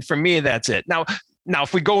today. And for me, that's it. Now,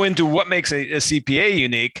 if we go into what makes a CPA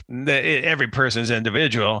unique, every person's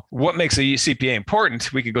individual. What makes a CPA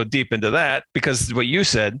important? We could go deep into that because what you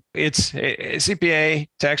said, it's a CPA,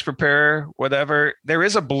 tax preparer, whatever. There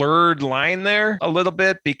is a blurred line there a little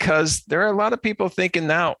bit because there are a lot of people thinking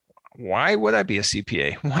now, why would I be a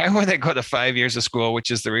CPA? Why would I go to 5 years of school,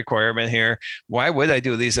 which is the requirement here? Why would I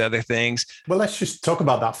do these other things? Well, let's just talk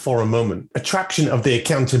about that for a moment. Attraction of the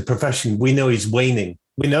accounting profession, we know is waning.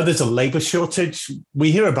 We know there's a labor shortage.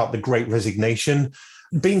 We hear about the Great Resignation.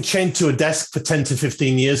 Being chained to a desk for 10 to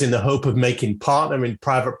 15 years in the hope of making partner in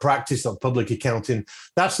private practice or public accounting,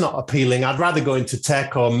 that's not appealing. I'd rather go into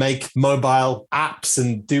tech or make mobile apps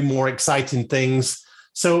and do more exciting things.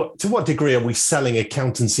 So to what degree are we selling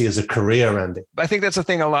accountancy as a career, Andy? I think that's the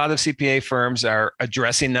thing a lot of CPA firms are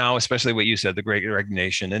addressing now, especially what you said, the Great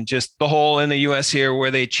Resignation, and just the whole in the US here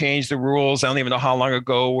where they changed the rules. I don't even know how long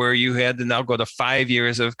ago where you had to now go to 5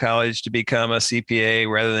 years of college to become a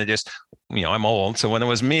CPA rather than just, I'm old. So when it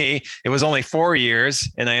was me, it was only 4 years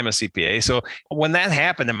and I am a CPA. So when that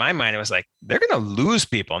happened in my mind, it was like, they're going to lose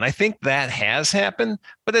people. And I think that has happened,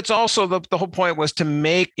 but it's also the whole point was to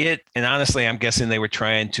make it. And honestly, I'm guessing they were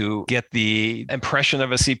trying to get the impression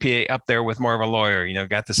of a CPA up there with more of a lawyer,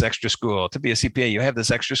 got this extra school to be a CPA. You have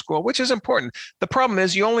this extra school, which is important. The problem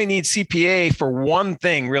is you only need CPA for one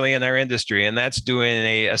thing really in our industry, and that's doing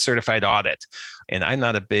a certified audit. And I'm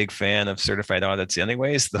not a big fan of certified audits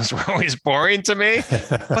anyways. Those were always boring to me,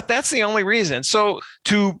 but that's the only reason. So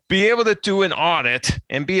to be able to do an audit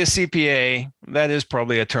and be a CPA, that is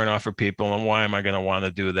probably a turnoff for people. And why am I going to want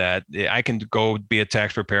to do that? I can go be a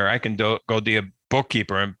tax preparer. I can go be a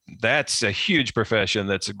bookkeeper. And that's a huge profession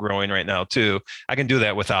that's growing right now too. I can do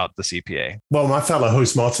that without the CPA. Well, my fellow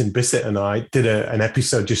host, Martin Bissett, and I did an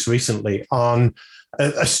episode just recently on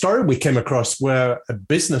a story we came across where a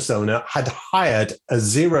business owner had hired a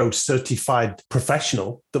zero certified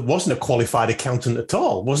professional that wasn't a qualified accountant at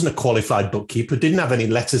all, wasn't a qualified bookkeeper, didn't have any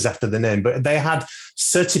letters after the name, but they had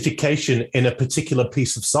certification in a particular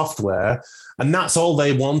piece of software. And that's all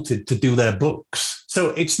they wanted to do their books.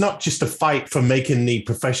 So it's not just a fight for making the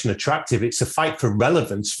profession attractive. It's a fight for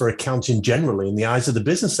relevance for accounting generally in the eyes of the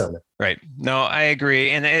business owner. Right. No, I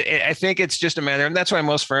agree. And I think it's just a matter, and that's why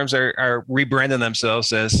most firms are rebranding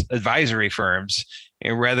themselves as advisory firms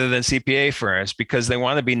rather than CPA firms, because they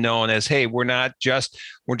want to be known as, hey, we're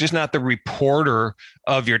just not the reporter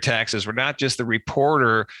of your taxes. We're not just the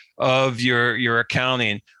reporter of your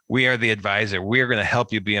accounting. We are the advisor. We are going to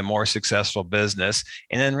help you be a more successful business.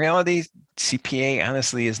 And in reality, CPA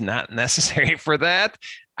honestly is not necessary for that.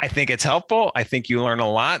 I think it's helpful. I think you learn a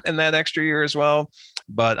lot in that extra year as well,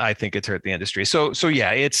 but I think it's hurt the industry. So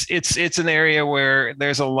yeah, it's an area where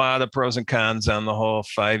there's a lot of pros and cons on the whole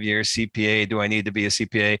 5 year CPA. Do I need to be a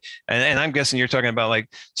CPA? And I'm guessing you're talking about like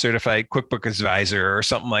certified QuickBooks advisor or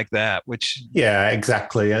something like that, which. Yeah,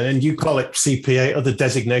 exactly. And you call it CPA. Other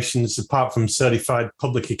designations apart from certified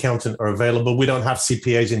public accountant are available. We don't have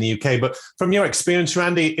CPAs in the UK, but from your experience,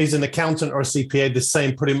 Randy, is an accountant or a CPA the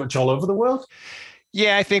same pretty much all over the world?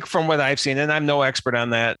 Yeah, I think from what I've seen, and I'm no expert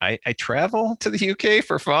on that, I travel to the UK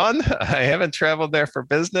for fun. I haven't traveled there for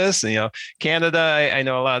business. Canada, I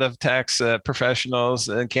know a lot of tax professionals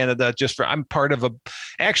in Canada. I'm part of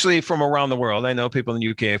actually from around the world. I know people in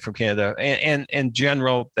the UK from Canada, and in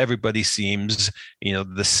general, everybody seems,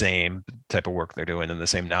 the same type of work they're doing and the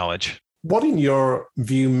same knowledge. What, in your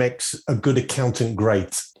view, makes a good accountant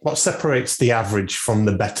great? What separates the average from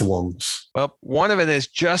the better ones? Well, one of it is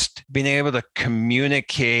just being able to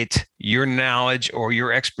communicate your knowledge or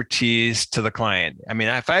your expertise to the client. I mean,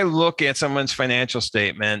 if I look at someone's financial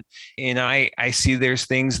statement, I see there's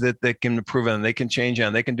things that they can improve on, they can change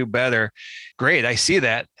on, they can do better. Great, I see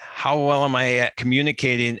that. How well am I at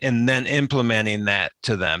communicating and then implementing that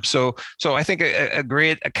to them? So I think a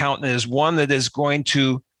great accountant is one that is going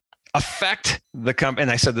to affect the company,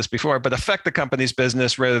 and I said this before, but affect the company's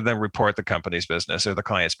business rather than report the company's business or the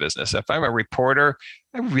client's business. If I'm a reporter,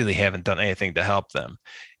 I really haven't done anything to help them.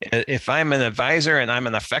 If I'm an advisor and I'm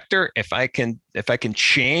an effector, if I can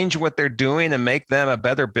change what they're doing and make them a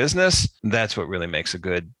better business, that's what really makes a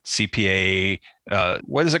good CPA.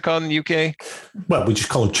 What is it called in the UK? Well, we just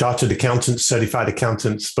call them chartered accountants, certified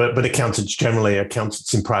accountants, but accountants generally,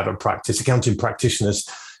 accountants in private practice, accounting practitioners.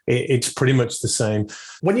 It's pretty much the same.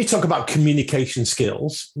 When you talk about communication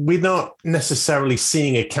skills, we're not necessarily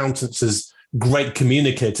seeing accountants as great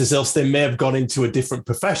communicators, else they may have gone into a different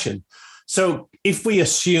profession. So if we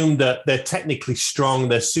assume that they're technically strong,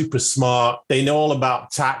 they're super smart, they know all about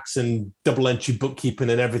tax and double entry bookkeeping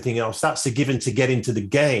and everything else, that's a given to get into the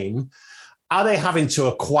game. Are they having to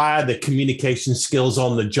acquire the communication skills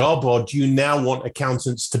on the job, or do you now want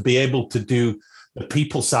accountants to be able to do the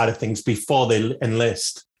people side of things before they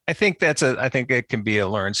enlist? I think it can be a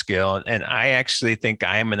learned skill. And I actually think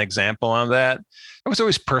I am an example on that. I was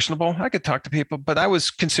always personable. I could talk to people, but I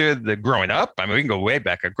was considered growing up. I mean, we can go way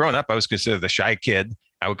back. Growing up, I was considered the shy kid.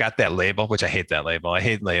 I got that label, which I hate that label. I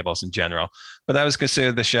hate labels in general, but I was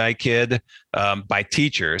considered the shy kid by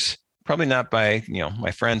teachers, probably not by,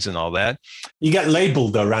 my friends and all that. You get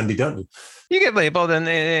labeled though, Randy, don't you? You get labeled, and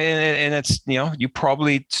it's, you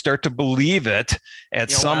probably start to believe it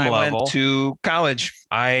at some level. I went to college.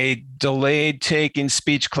 I delayed taking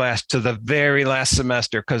speech class to the very last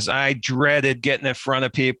semester because I dreaded getting in front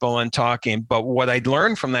of people and talking. But what I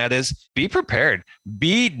learned from that is be prepared,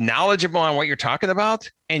 be knowledgeable on what you're talking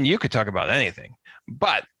about, and you could talk about anything.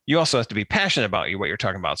 But you also have to be passionate about what you're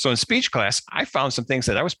talking about. So in speech class, I found some things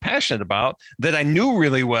that I was passionate about that I knew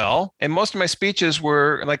really well. And most of my speeches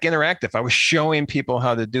were like interactive. I was showing people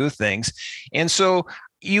how to do things. And so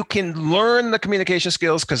you can learn the communication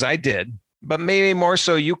skills, because I did, but maybe more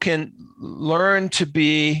so you can learn to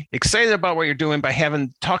be excited about what you're doing by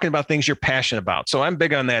talking about things you're passionate about. So I'm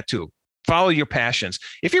big on that too. Follow your passions.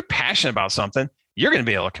 If you're passionate about something, you're going to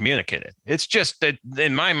be able to communicate it. It's just that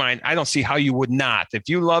in my mind, I don't see how you would not. If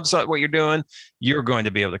you love what you're doing, you're going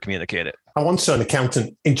to be able to communicate it. I once saw an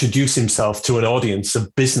accountant introduce himself to an audience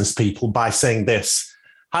of business people by saying this: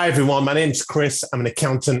 "Hi, everyone. My name's Chris. I'm an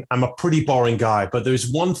accountant. I'm a pretty boring guy, but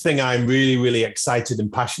there's one thing I'm really, really excited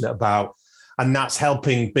and passionate about, and that's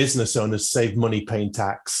helping business owners save money paying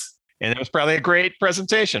tax." And it was probably a great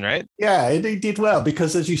presentation, right? Yeah, it did well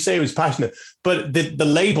because, as you say, it was passionate. But the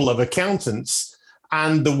label of accountants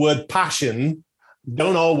and the word passion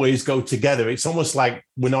don't always go together. It's almost like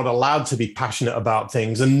we're not allowed to be passionate about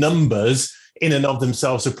things, and numbers in and of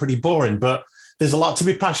themselves are pretty boring, but there's a lot to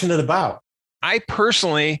be passionate about. I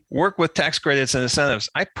personally work with tax credits and incentives.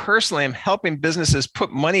 I personally am helping businesses put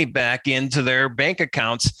money back into their bank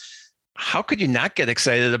accounts. How could you not get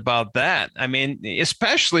excited about that? I mean,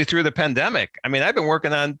 especially through the pandemic. I mean, I've been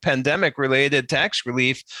working on pandemic-related tax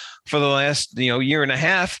relief for the last, year and a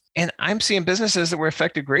half, and I'm seeing businesses that were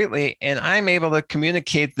affected greatly, and I'm able to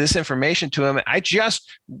communicate this information to them.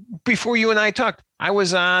 Before you and I talked, I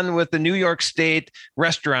was on with the New York State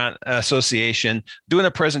Restaurant Association doing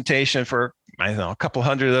a presentation for, a couple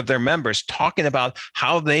hundred of their members, talking about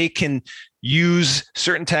how they can use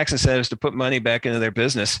certain tax incentives to put money back into their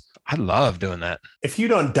business. I love doing that. If you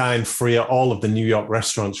don't dine free at all of the New York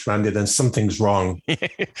restaurants, Randy, then something's wrong.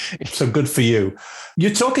 So good for you.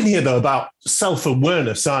 You're talking here, though, about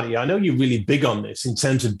self-awareness, aren't you? I know you're really big on this in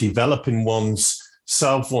terms of developing one's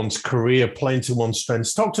self, one's career, playing to one's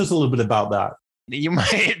strengths. Talk to us a little bit about that. You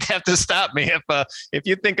might have to stop me if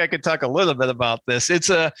you think I could talk a little bit about this.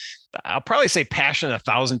 I'll probably say passion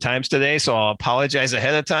 1,000 times today, so I'll apologize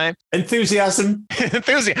ahead of time. Enthusiasm.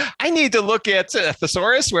 Enthusiasm. I need to look at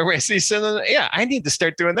thesaurus where I see synonym. Yeah, I need to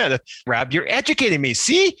start doing that. Rob, you're educating me.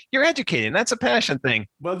 See, you're educating. That's a passion thing.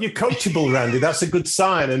 Well, you're coachable, Randy. That's a good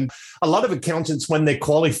sign. And a lot of accountants, when they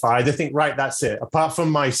qualify, they think, right, that's it. Apart from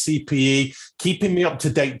my CPE, keeping me up to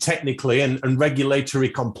date technically and regulatory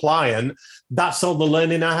compliant, that's all the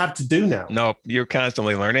learning I have to do now. No, you're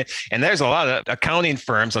constantly learning. And there's a lot of accounting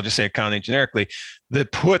firms, I'll just say accounting generically,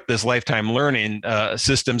 that put this lifetime learning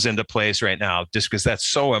systems into place right now, just because that's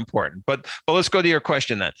so important. But let's go to your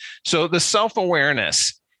question then. So the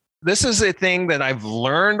self-awareness, this is a thing that I've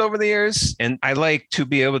learned over the years, and I like to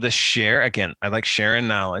be able to share. Again, I like sharing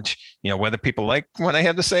knowledge, whether people like what I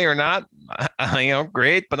have to say or not,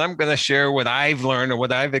 great, but I'm going to share what I've learned or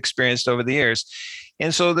what I've experienced over the years.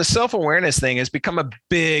 And so the self-awareness thing has become a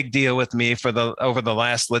big deal with me over the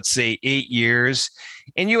last, let's say, 8 years.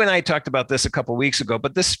 And you and I talked about this a couple of weeks ago,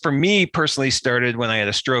 but this for me personally started when I had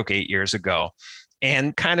a stroke 8 years ago.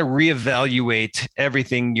 And kind of reevaluate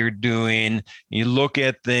everything you're doing. You look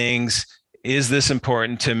at things. Is this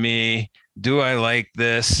important to me? Do I like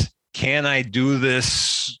this? Can I do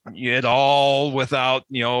this at all without,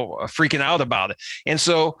 freaking out about it? And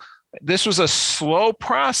so this was a slow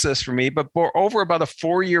process for me, but over about a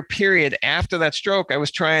 4-year period after that stroke, I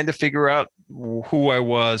was trying to figure out who I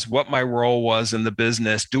was, what my role was in the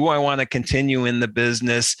business. Do I want to continue in the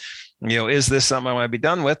business? Is this something I want to be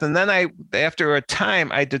done with? And then after a time,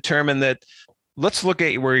 I determined that let's look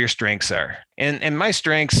at where your strengths are. And my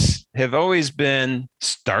strengths have always been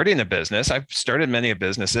starting a business. I've started many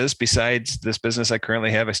businesses. Besides this business I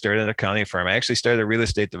currently have, I started an accounting firm. I actually started a real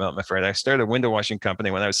estate development firm. I started a window washing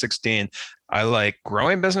company when I was 16. I like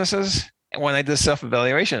growing businesses. And when I did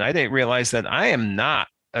self-evaluation, I didn't realize that I am not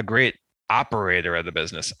a great operator of the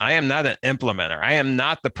business. I am not an implementer. I am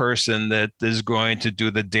not the person that is going to do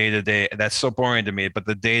the day-to-day. That's so boring to me, but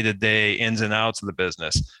the day-to-day ins and outs of the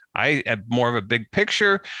business. I have more of a big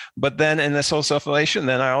picture, but then in this whole self-evaluation,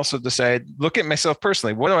 then I also decided, look at myself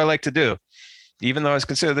personally. What do I like to do? Even though I was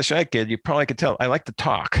considered the shy kid, you probably could tell I like to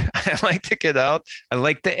talk. I like to get out. I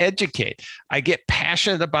like to educate. I get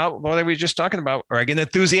passionate about what we were just talking about, or I get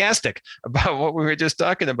enthusiastic about what we were just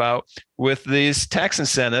talking about with these tax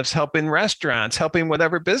incentives, helping restaurants, helping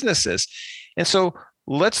whatever businesses. And so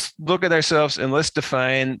let's look at ourselves and let's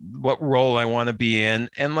define what role I want to be in,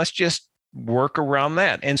 and let's just work around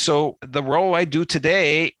that. And so the role I do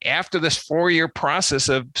today, after this 4-year process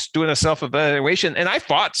of doing a self-evaluation, and I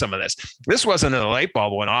fought some of this. This wasn't a light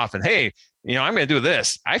bulb went off and, hey, I'm going to do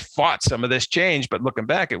this. I fought some of this change, but looking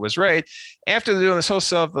back, it was right. After doing this whole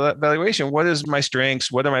self-evaluation, what is my strengths?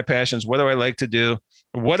 What are my passions? What do I like to do?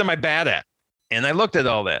 What am I bad at? And I looked at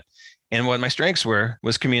all that. And what my strengths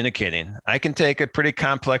was communicating. I can take a pretty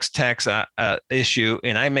complex tax issue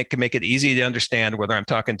and I can make it easy to understand, whether I'm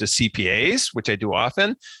talking to CPAs, which I do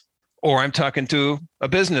often, or I'm talking to a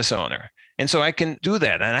business owner. And so I can do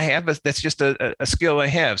that. And that's just a skill I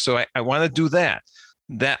have. So I want to do that.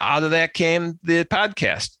 Out of that came the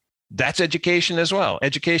podcast. That's education as well.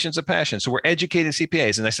 Education's a passion. So we're educating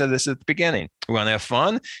CPAs. And I said this at the beginning. We want to have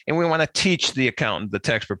fun, and we want to teach the accountant, the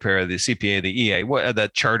tax preparer, the CPA, the EA, the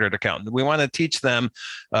chartered accountant. We want to teach them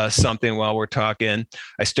something while we're talking.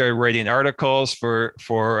 I started writing articles for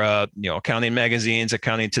accounting magazines,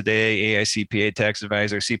 Accounting Today, AICPA, Tax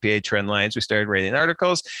Advisor, CPA Trendlines. We started writing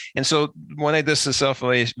articles. And so when I did the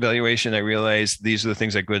self-evaluation, I realized these are the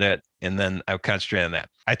things I'm good at. And then I concentrated on that.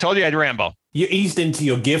 I told you I'd ramble. You eased into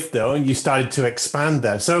your gift, though, and you started to expand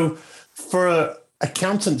there. So for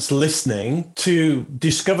accountants listening to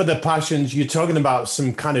discover their passions, you're talking about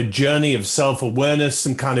some kind of journey of self-awareness,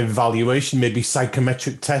 some kind of evaluation, maybe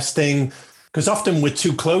psychometric testing, because often we're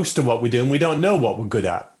too close to what we do and we don't know what we're good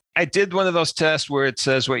at. I did one of those tests where it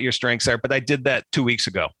says what your strengths are, but I did that 2 weeks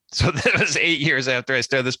ago. So that was 8 years after I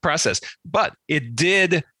started this process. But it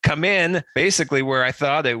did come in basically where I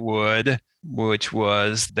thought it would, which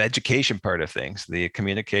was the education part of things, the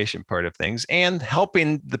communication part of things, and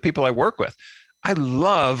helping the people I work with. I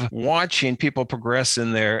love watching people progress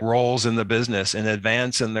in their roles in the business and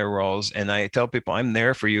advance in their roles. And I tell people, I'm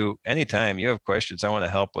there for you anytime you have questions. I want to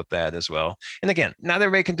help with that as well. And again, not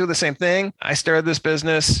everybody can do the same thing. I started this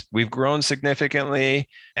business. We've grown significantly.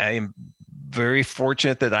 I'm very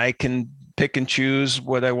fortunate that I can pick and choose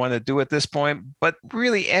what I want to do at this point. But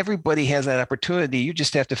really, everybody has that opportunity. You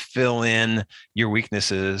just have to fill in your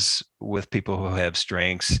weaknesses with people who have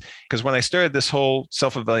strengths. Because when I started this whole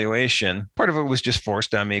self-evaluation, part of it was just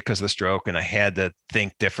forced on me because of the stroke, and I had to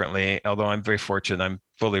think differently, although I'm very fortunate I'm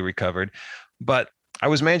fully recovered. But I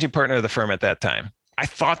was managing partner of the firm at that time. I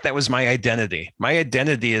thought that was my identity. My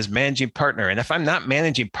identity is managing partner. And if I'm not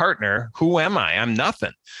managing partner, who am I? I'm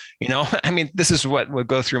nothing. This is what would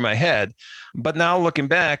go through my head. But now looking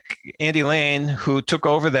back, Andy Lane, who took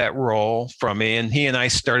over that role from me, and he and I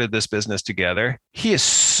started this business together, he is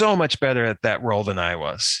so much better at that role than I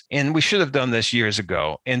was. And we should have done this years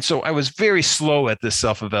ago. And so I was very slow at this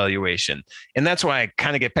self-evaluation. And that's why I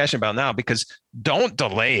kind of get passionate about it now, because don't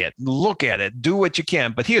delay it. Look at it. Do what you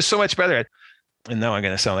can. But he is so much better at it. And now I'm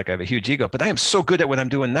going to sound like I have a huge ego, but I am so good at what I'm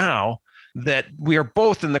doing now that we are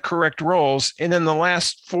both in the correct roles. And in the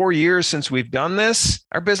last 4 years since we've done this,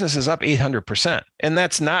 our business is up 800%. And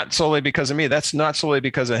that's not solely because of me. That's not solely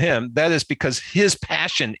because of him. That is because his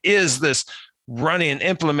passion is this running,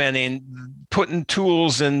 implementing, putting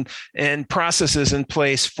tools and processes in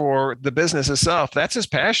place for the business itself. That's his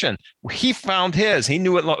passion. He found his. He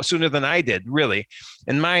knew it sooner than I did, really.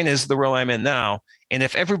 And mine is the role I'm in now. And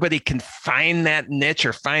if everybody can find that niche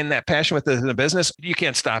or find that passion within the business, you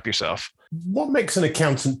can't stop yourself. What makes an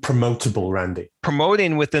accountant promotable, Randy?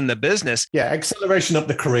 Promoting within the business. Yeah, acceleration up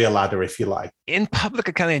the career ladder, if you like. In public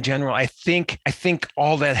accounting in general, I think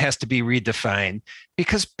all that has to be redefined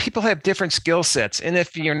because people have different skill sets. And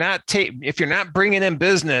if you're not bringing in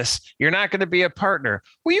business, you're not going to be a partner.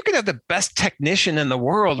 Well, you could have the best technician in the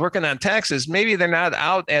world working on taxes. Maybe they're not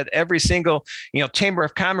out at every single, Chamber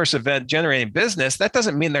of Commerce event generating business. That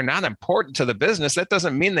doesn't mean they're not important to the business. That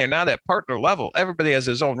doesn't mean they're not at partner level. Everybody has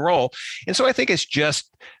his own role. And so I think it's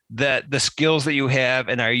just that the skills that you have,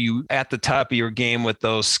 and are you at the top of your game with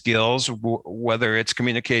those skills, whether it's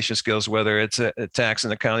communication skills, whether it's a tax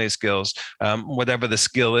and accounting skills, whatever the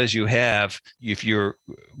skill is you have, if you're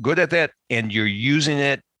good at that and you're using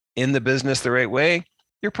it in the business the right way,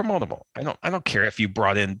 you're promotable. I don't care if you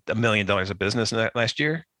brought in $1 million of business in that last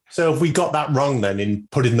year. So if we got that wrong then in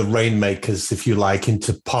putting the rainmakers, if you like,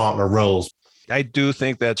 into partner roles? I do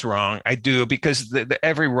think that's wrong. I do, because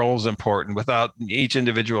every role is important. Without each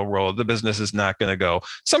individual role, the business is not going to go.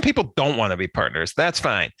 Some people don't want to be partners. That's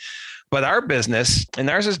fine. But our business, and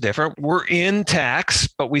ours is different. We're in tax,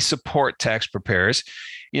 but we support tax preparers.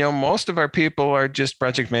 Most of our people are just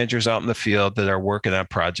project managers out in the field that are working on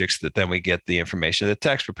projects that then we get the information to the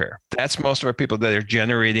tax preparer. That's most of our people that are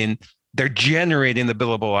generating the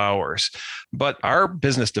billable hours. But our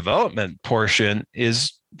business development portion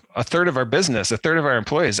is a third of our business, a third of our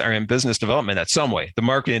employees are in business development at some way. The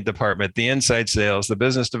marketing department, the inside sales, the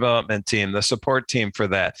business development team, the support team for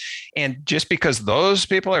that. And just because those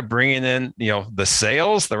people are bringing in, the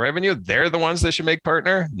sales, the revenue, they're the ones that should make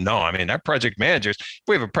partner. No, our project managers, if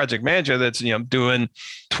we have a project manager that's, doing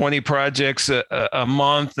 20 projects a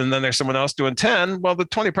month, and then there's someone else doing 10, well, the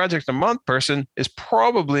 20 projects a month person is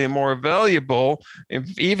probably more valuable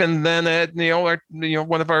even than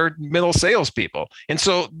one of our middle salespeople. And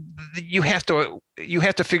so you have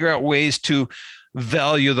to figure out ways to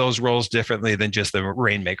value those roles differently than just the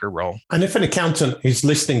rainmaker role. And if an accountant is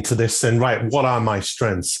listening to this and right, what are my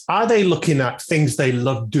strengths? Are they looking at things they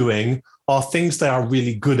love doing or things they are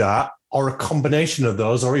really good at, or a combination of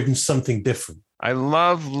those, or even something different? I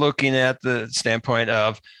love looking at the standpoint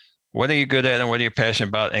of what are you good at and what are you passionate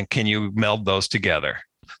about, and can you meld those together?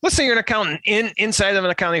 Let's say you're an accountant inside of an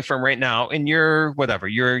accounting firm right now, and you're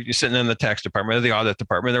sitting in the tax department or the audit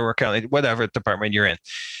department or accounting, whatever department you're in.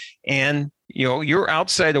 And, your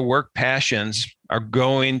outside of work passions are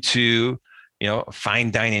going to,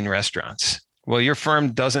 fine dining restaurants. Well, your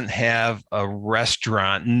firm doesn't have a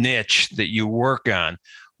restaurant niche that you work on.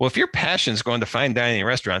 Well, if your passion is going to fine dining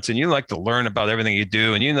restaurants and you like to learn about everything you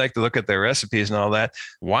do and you like to look at their recipes and all that,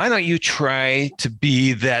 why don't you try to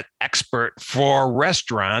be that expert for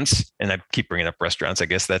restaurants? And I keep bringing up restaurants. I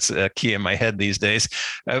guess that's a key in my head these days.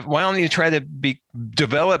 Why don't you try to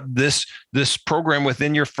develop this program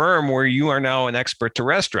within your firm where you are now an expert to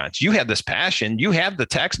restaurants? You have this passion. You have the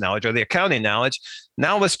tax knowledge or the accounting knowledge.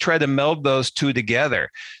 Now let's try to meld those two together.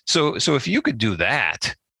 So if you could do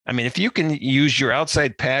that, if you can use your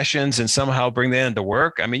outside passions and somehow bring that into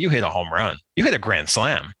work, you hit a home run. You hit a grand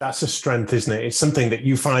slam. That's a strength, isn't it? It's something that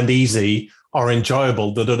you find easy or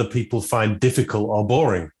enjoyable that other people find difficult or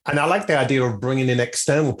boring. And I like the idea of bringing in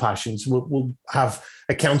external passions. We'll have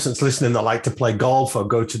accountants listening that like to play golf or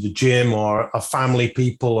go to the gym, or are family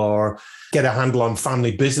people, or get a handle on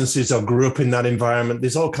family businesses, or grew up in that environment.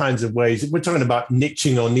 There's all kinds of ways. We're talking about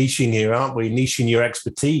niching or niching here, aren't we? Niching your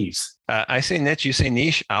expertise. I say niche, you say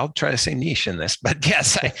niche. I'll try to say niche in this, but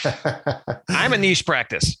yes, I'm a niche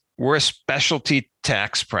practice. We're a specialty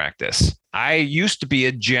tax practice. I used to be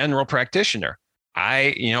a general practitioner.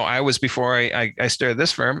 I was, before I started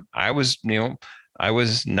this firm, I was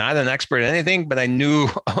not an expert at anything, but I knew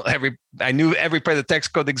every part of the tax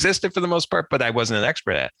code existed for the most part, but I wasn't an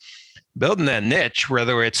expert at it. Building that niche,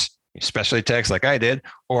 whether it's specialty tax like I did,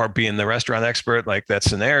 or being the restaurant expert like that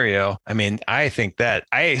scenario. I think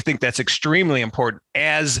that's extremely important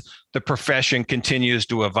as the profession continues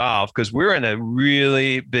to evolve, because we're in a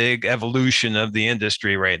really big evolution of the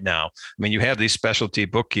industry right now. You have these specialty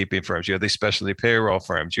bookkeeping firms, you have these specialty payroll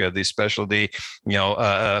firms, you have these specialty,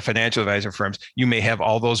 financial advisor firms. You may have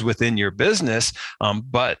all those within your business,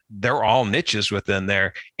 but they're all niches within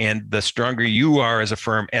there. And the stronger you are as a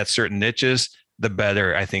firm at certain niches, the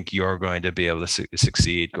better I think you're going to be able to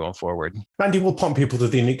succeed going forward. Randy, we'll pump people to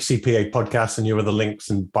the Unique CPA podcast and your other links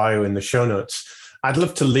and bio in the show notes. I'd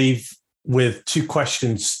love to leave with two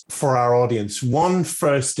questions for our audience. One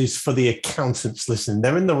first is for the accountants listening.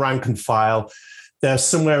 They're in the rank and file. They're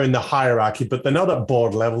somewhere in the hierarchy, but they're not at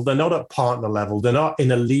board level. They're not at partner level. They're not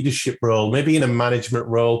in a leadership role, maybe in a management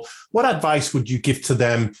role. What advice would you give to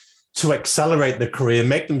them to accelerate the career,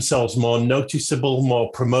 make themselves more noticeable,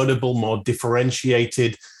 more promotable, more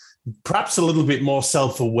differentiated, perhaps a little bit more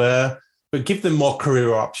self-aware, but give them more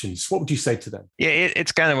career options. What would you say to them? Yeah,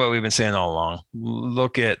 it's kind of what we've been saying all along.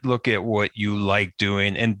 Look at what you like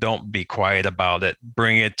doing and don't be quiet about it.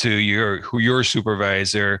 Bring it to your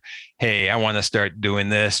supervisor. Hey, I want to start doing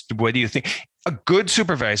this. What do you think? A good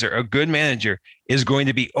supervisor, a good manager is going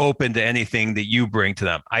to be open to anything that you bring to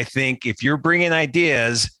them. I think if you're bringing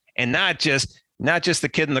ideas and not just the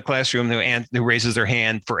kid in the classroom who raises their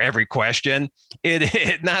hand for every question.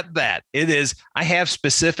 Not that. It is, I have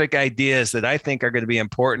specific ideas that I think are going to be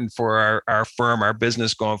important for our firm, our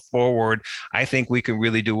business going forward. I think we can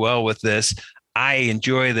really do well with this. I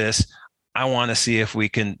enjoy this. I want to see if we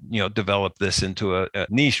can, develop this into a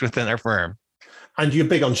niche within our firm. And you're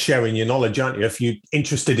big on sharing your knowledge, aren't you? If you're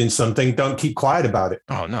interested in something, don't keep quiet about it.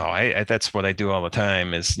 Oh, no, I that's what I do all the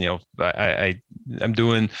time is, I'm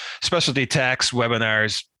doing specialty tax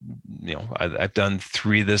webinars. I've done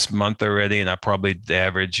 3 this month already, and I probably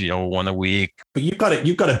average, 1 a week. But you've got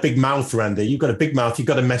a big mouth, Randy. You've got a big mouth. You've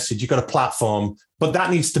got a message. You've got a platform. But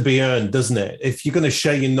that needs to be earned, doesn't it? If you're going to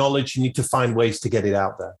share your knowledge, you need to find ways to get it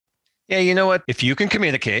out there. Yeah, you know what? If you can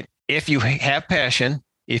communicate, if you have passion,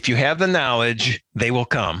 if you have the knowledge, they will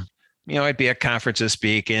come. I'd be at conferences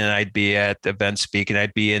speaking, I'd be at events speaking,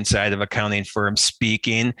 I'd be inside of accounting firms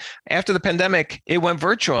speaking. After the pandemic, it went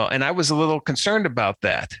virtual, and I was a little concerned about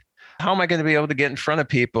that. How am I going to be able to get in front of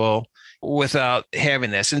people without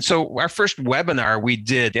having this? And so our first webinar we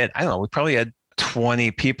did, we probably had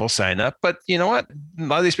 20 people sign up. But you know what? A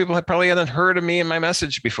lot of these people probably hadn't heard of me and my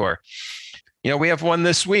message before. We have one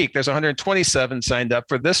this week. There's 127 signed up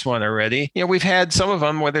for this one already. We've had some of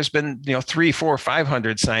them where there's been, 300, 400,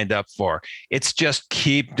 500 signed up for. It's just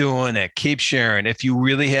keep doing it, keep sharing. If you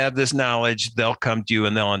really have this knowledge, they'll come to you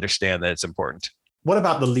and they'll understand that it's important. What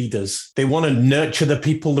about the leaders? They want to nurture the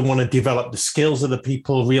people. They want to develop the skills of the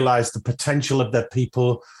people, realize the potential of their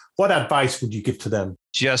people. What advice would you give to them?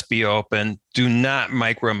 Just be open. Do not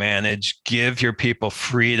micromanage. Give your people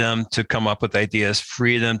freedom to come up with ideas,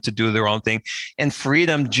 freedom to do their own thing, and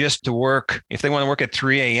freedom just to work. If they want to work at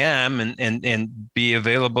 3 a.m. and be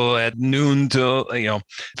available at noon to,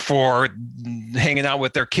 for hanging out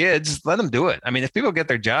with their kids, let them do it. I mean, if people get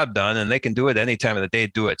their job done and they can do it any time of the day,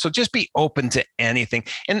 do it. So just be open to anything.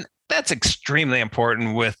 And that's extremely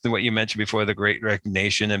important with what you mentioned before, the Great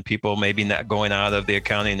Resignation and people maybe not going out of the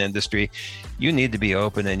accounting industry. You need to be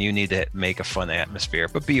open and you need to make a fun atmosphere,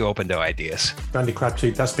 but be open to ideas. Randy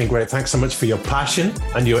Crabtree, that's been great. Thanks so much for your passion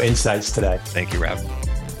and your insights today. Thank you, Rob.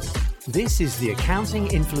 This is the Accounting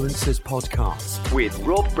Influencers Podcast with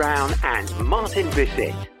Rob Brown and Martin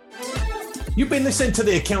Bissett. You've been listening to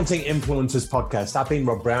the Accounting Influencers Podcast. I've been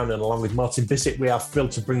Rob Brown, and along with Martin Bissett, we are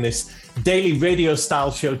thrilled to bring this daily radio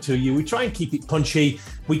style show to you. We try and keep it punchy.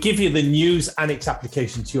 We give you the news and its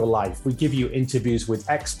application to your life. We give you interviews with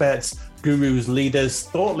experts, gurus, leaders,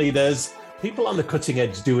 thought leaders, people on the cutting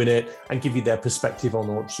edge doing it, and give you their perspective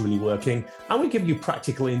on what's really working. And we give you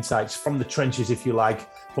practical insights from the trenches, if you like,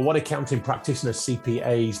 for what accounting practitioners,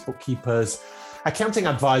 CPAs, bookkeepers, accounting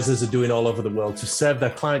advisors are doing all over the world to serve their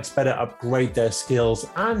clients better, upgrade their skills,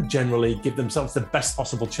 and generally give themselves the best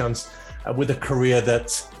possible chance with a career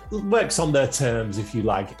that works on their terms, if you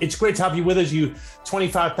like. It's great to have you with us. You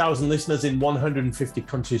 25,000 listeners in 150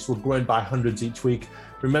 countries. We're growing by hundreds each week.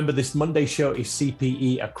 Remember, this Monday show is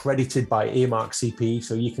CPE accredited by Earmark CPE,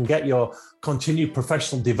 so you can get your continued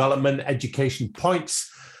professional development, education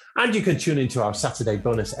points, and you can tune into our Saturday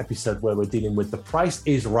bonus episode where we're dealing with The Price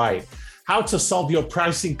is Right. How to solve your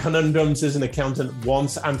pricing conundrums as an accountant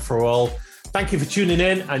once and for all. Thank you for tuning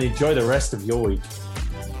in and enjoy the rest of your week.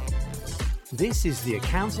 This is the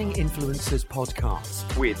Accounting Influencers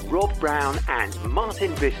Podcast with Rob Brown and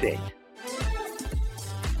Martin Bissett.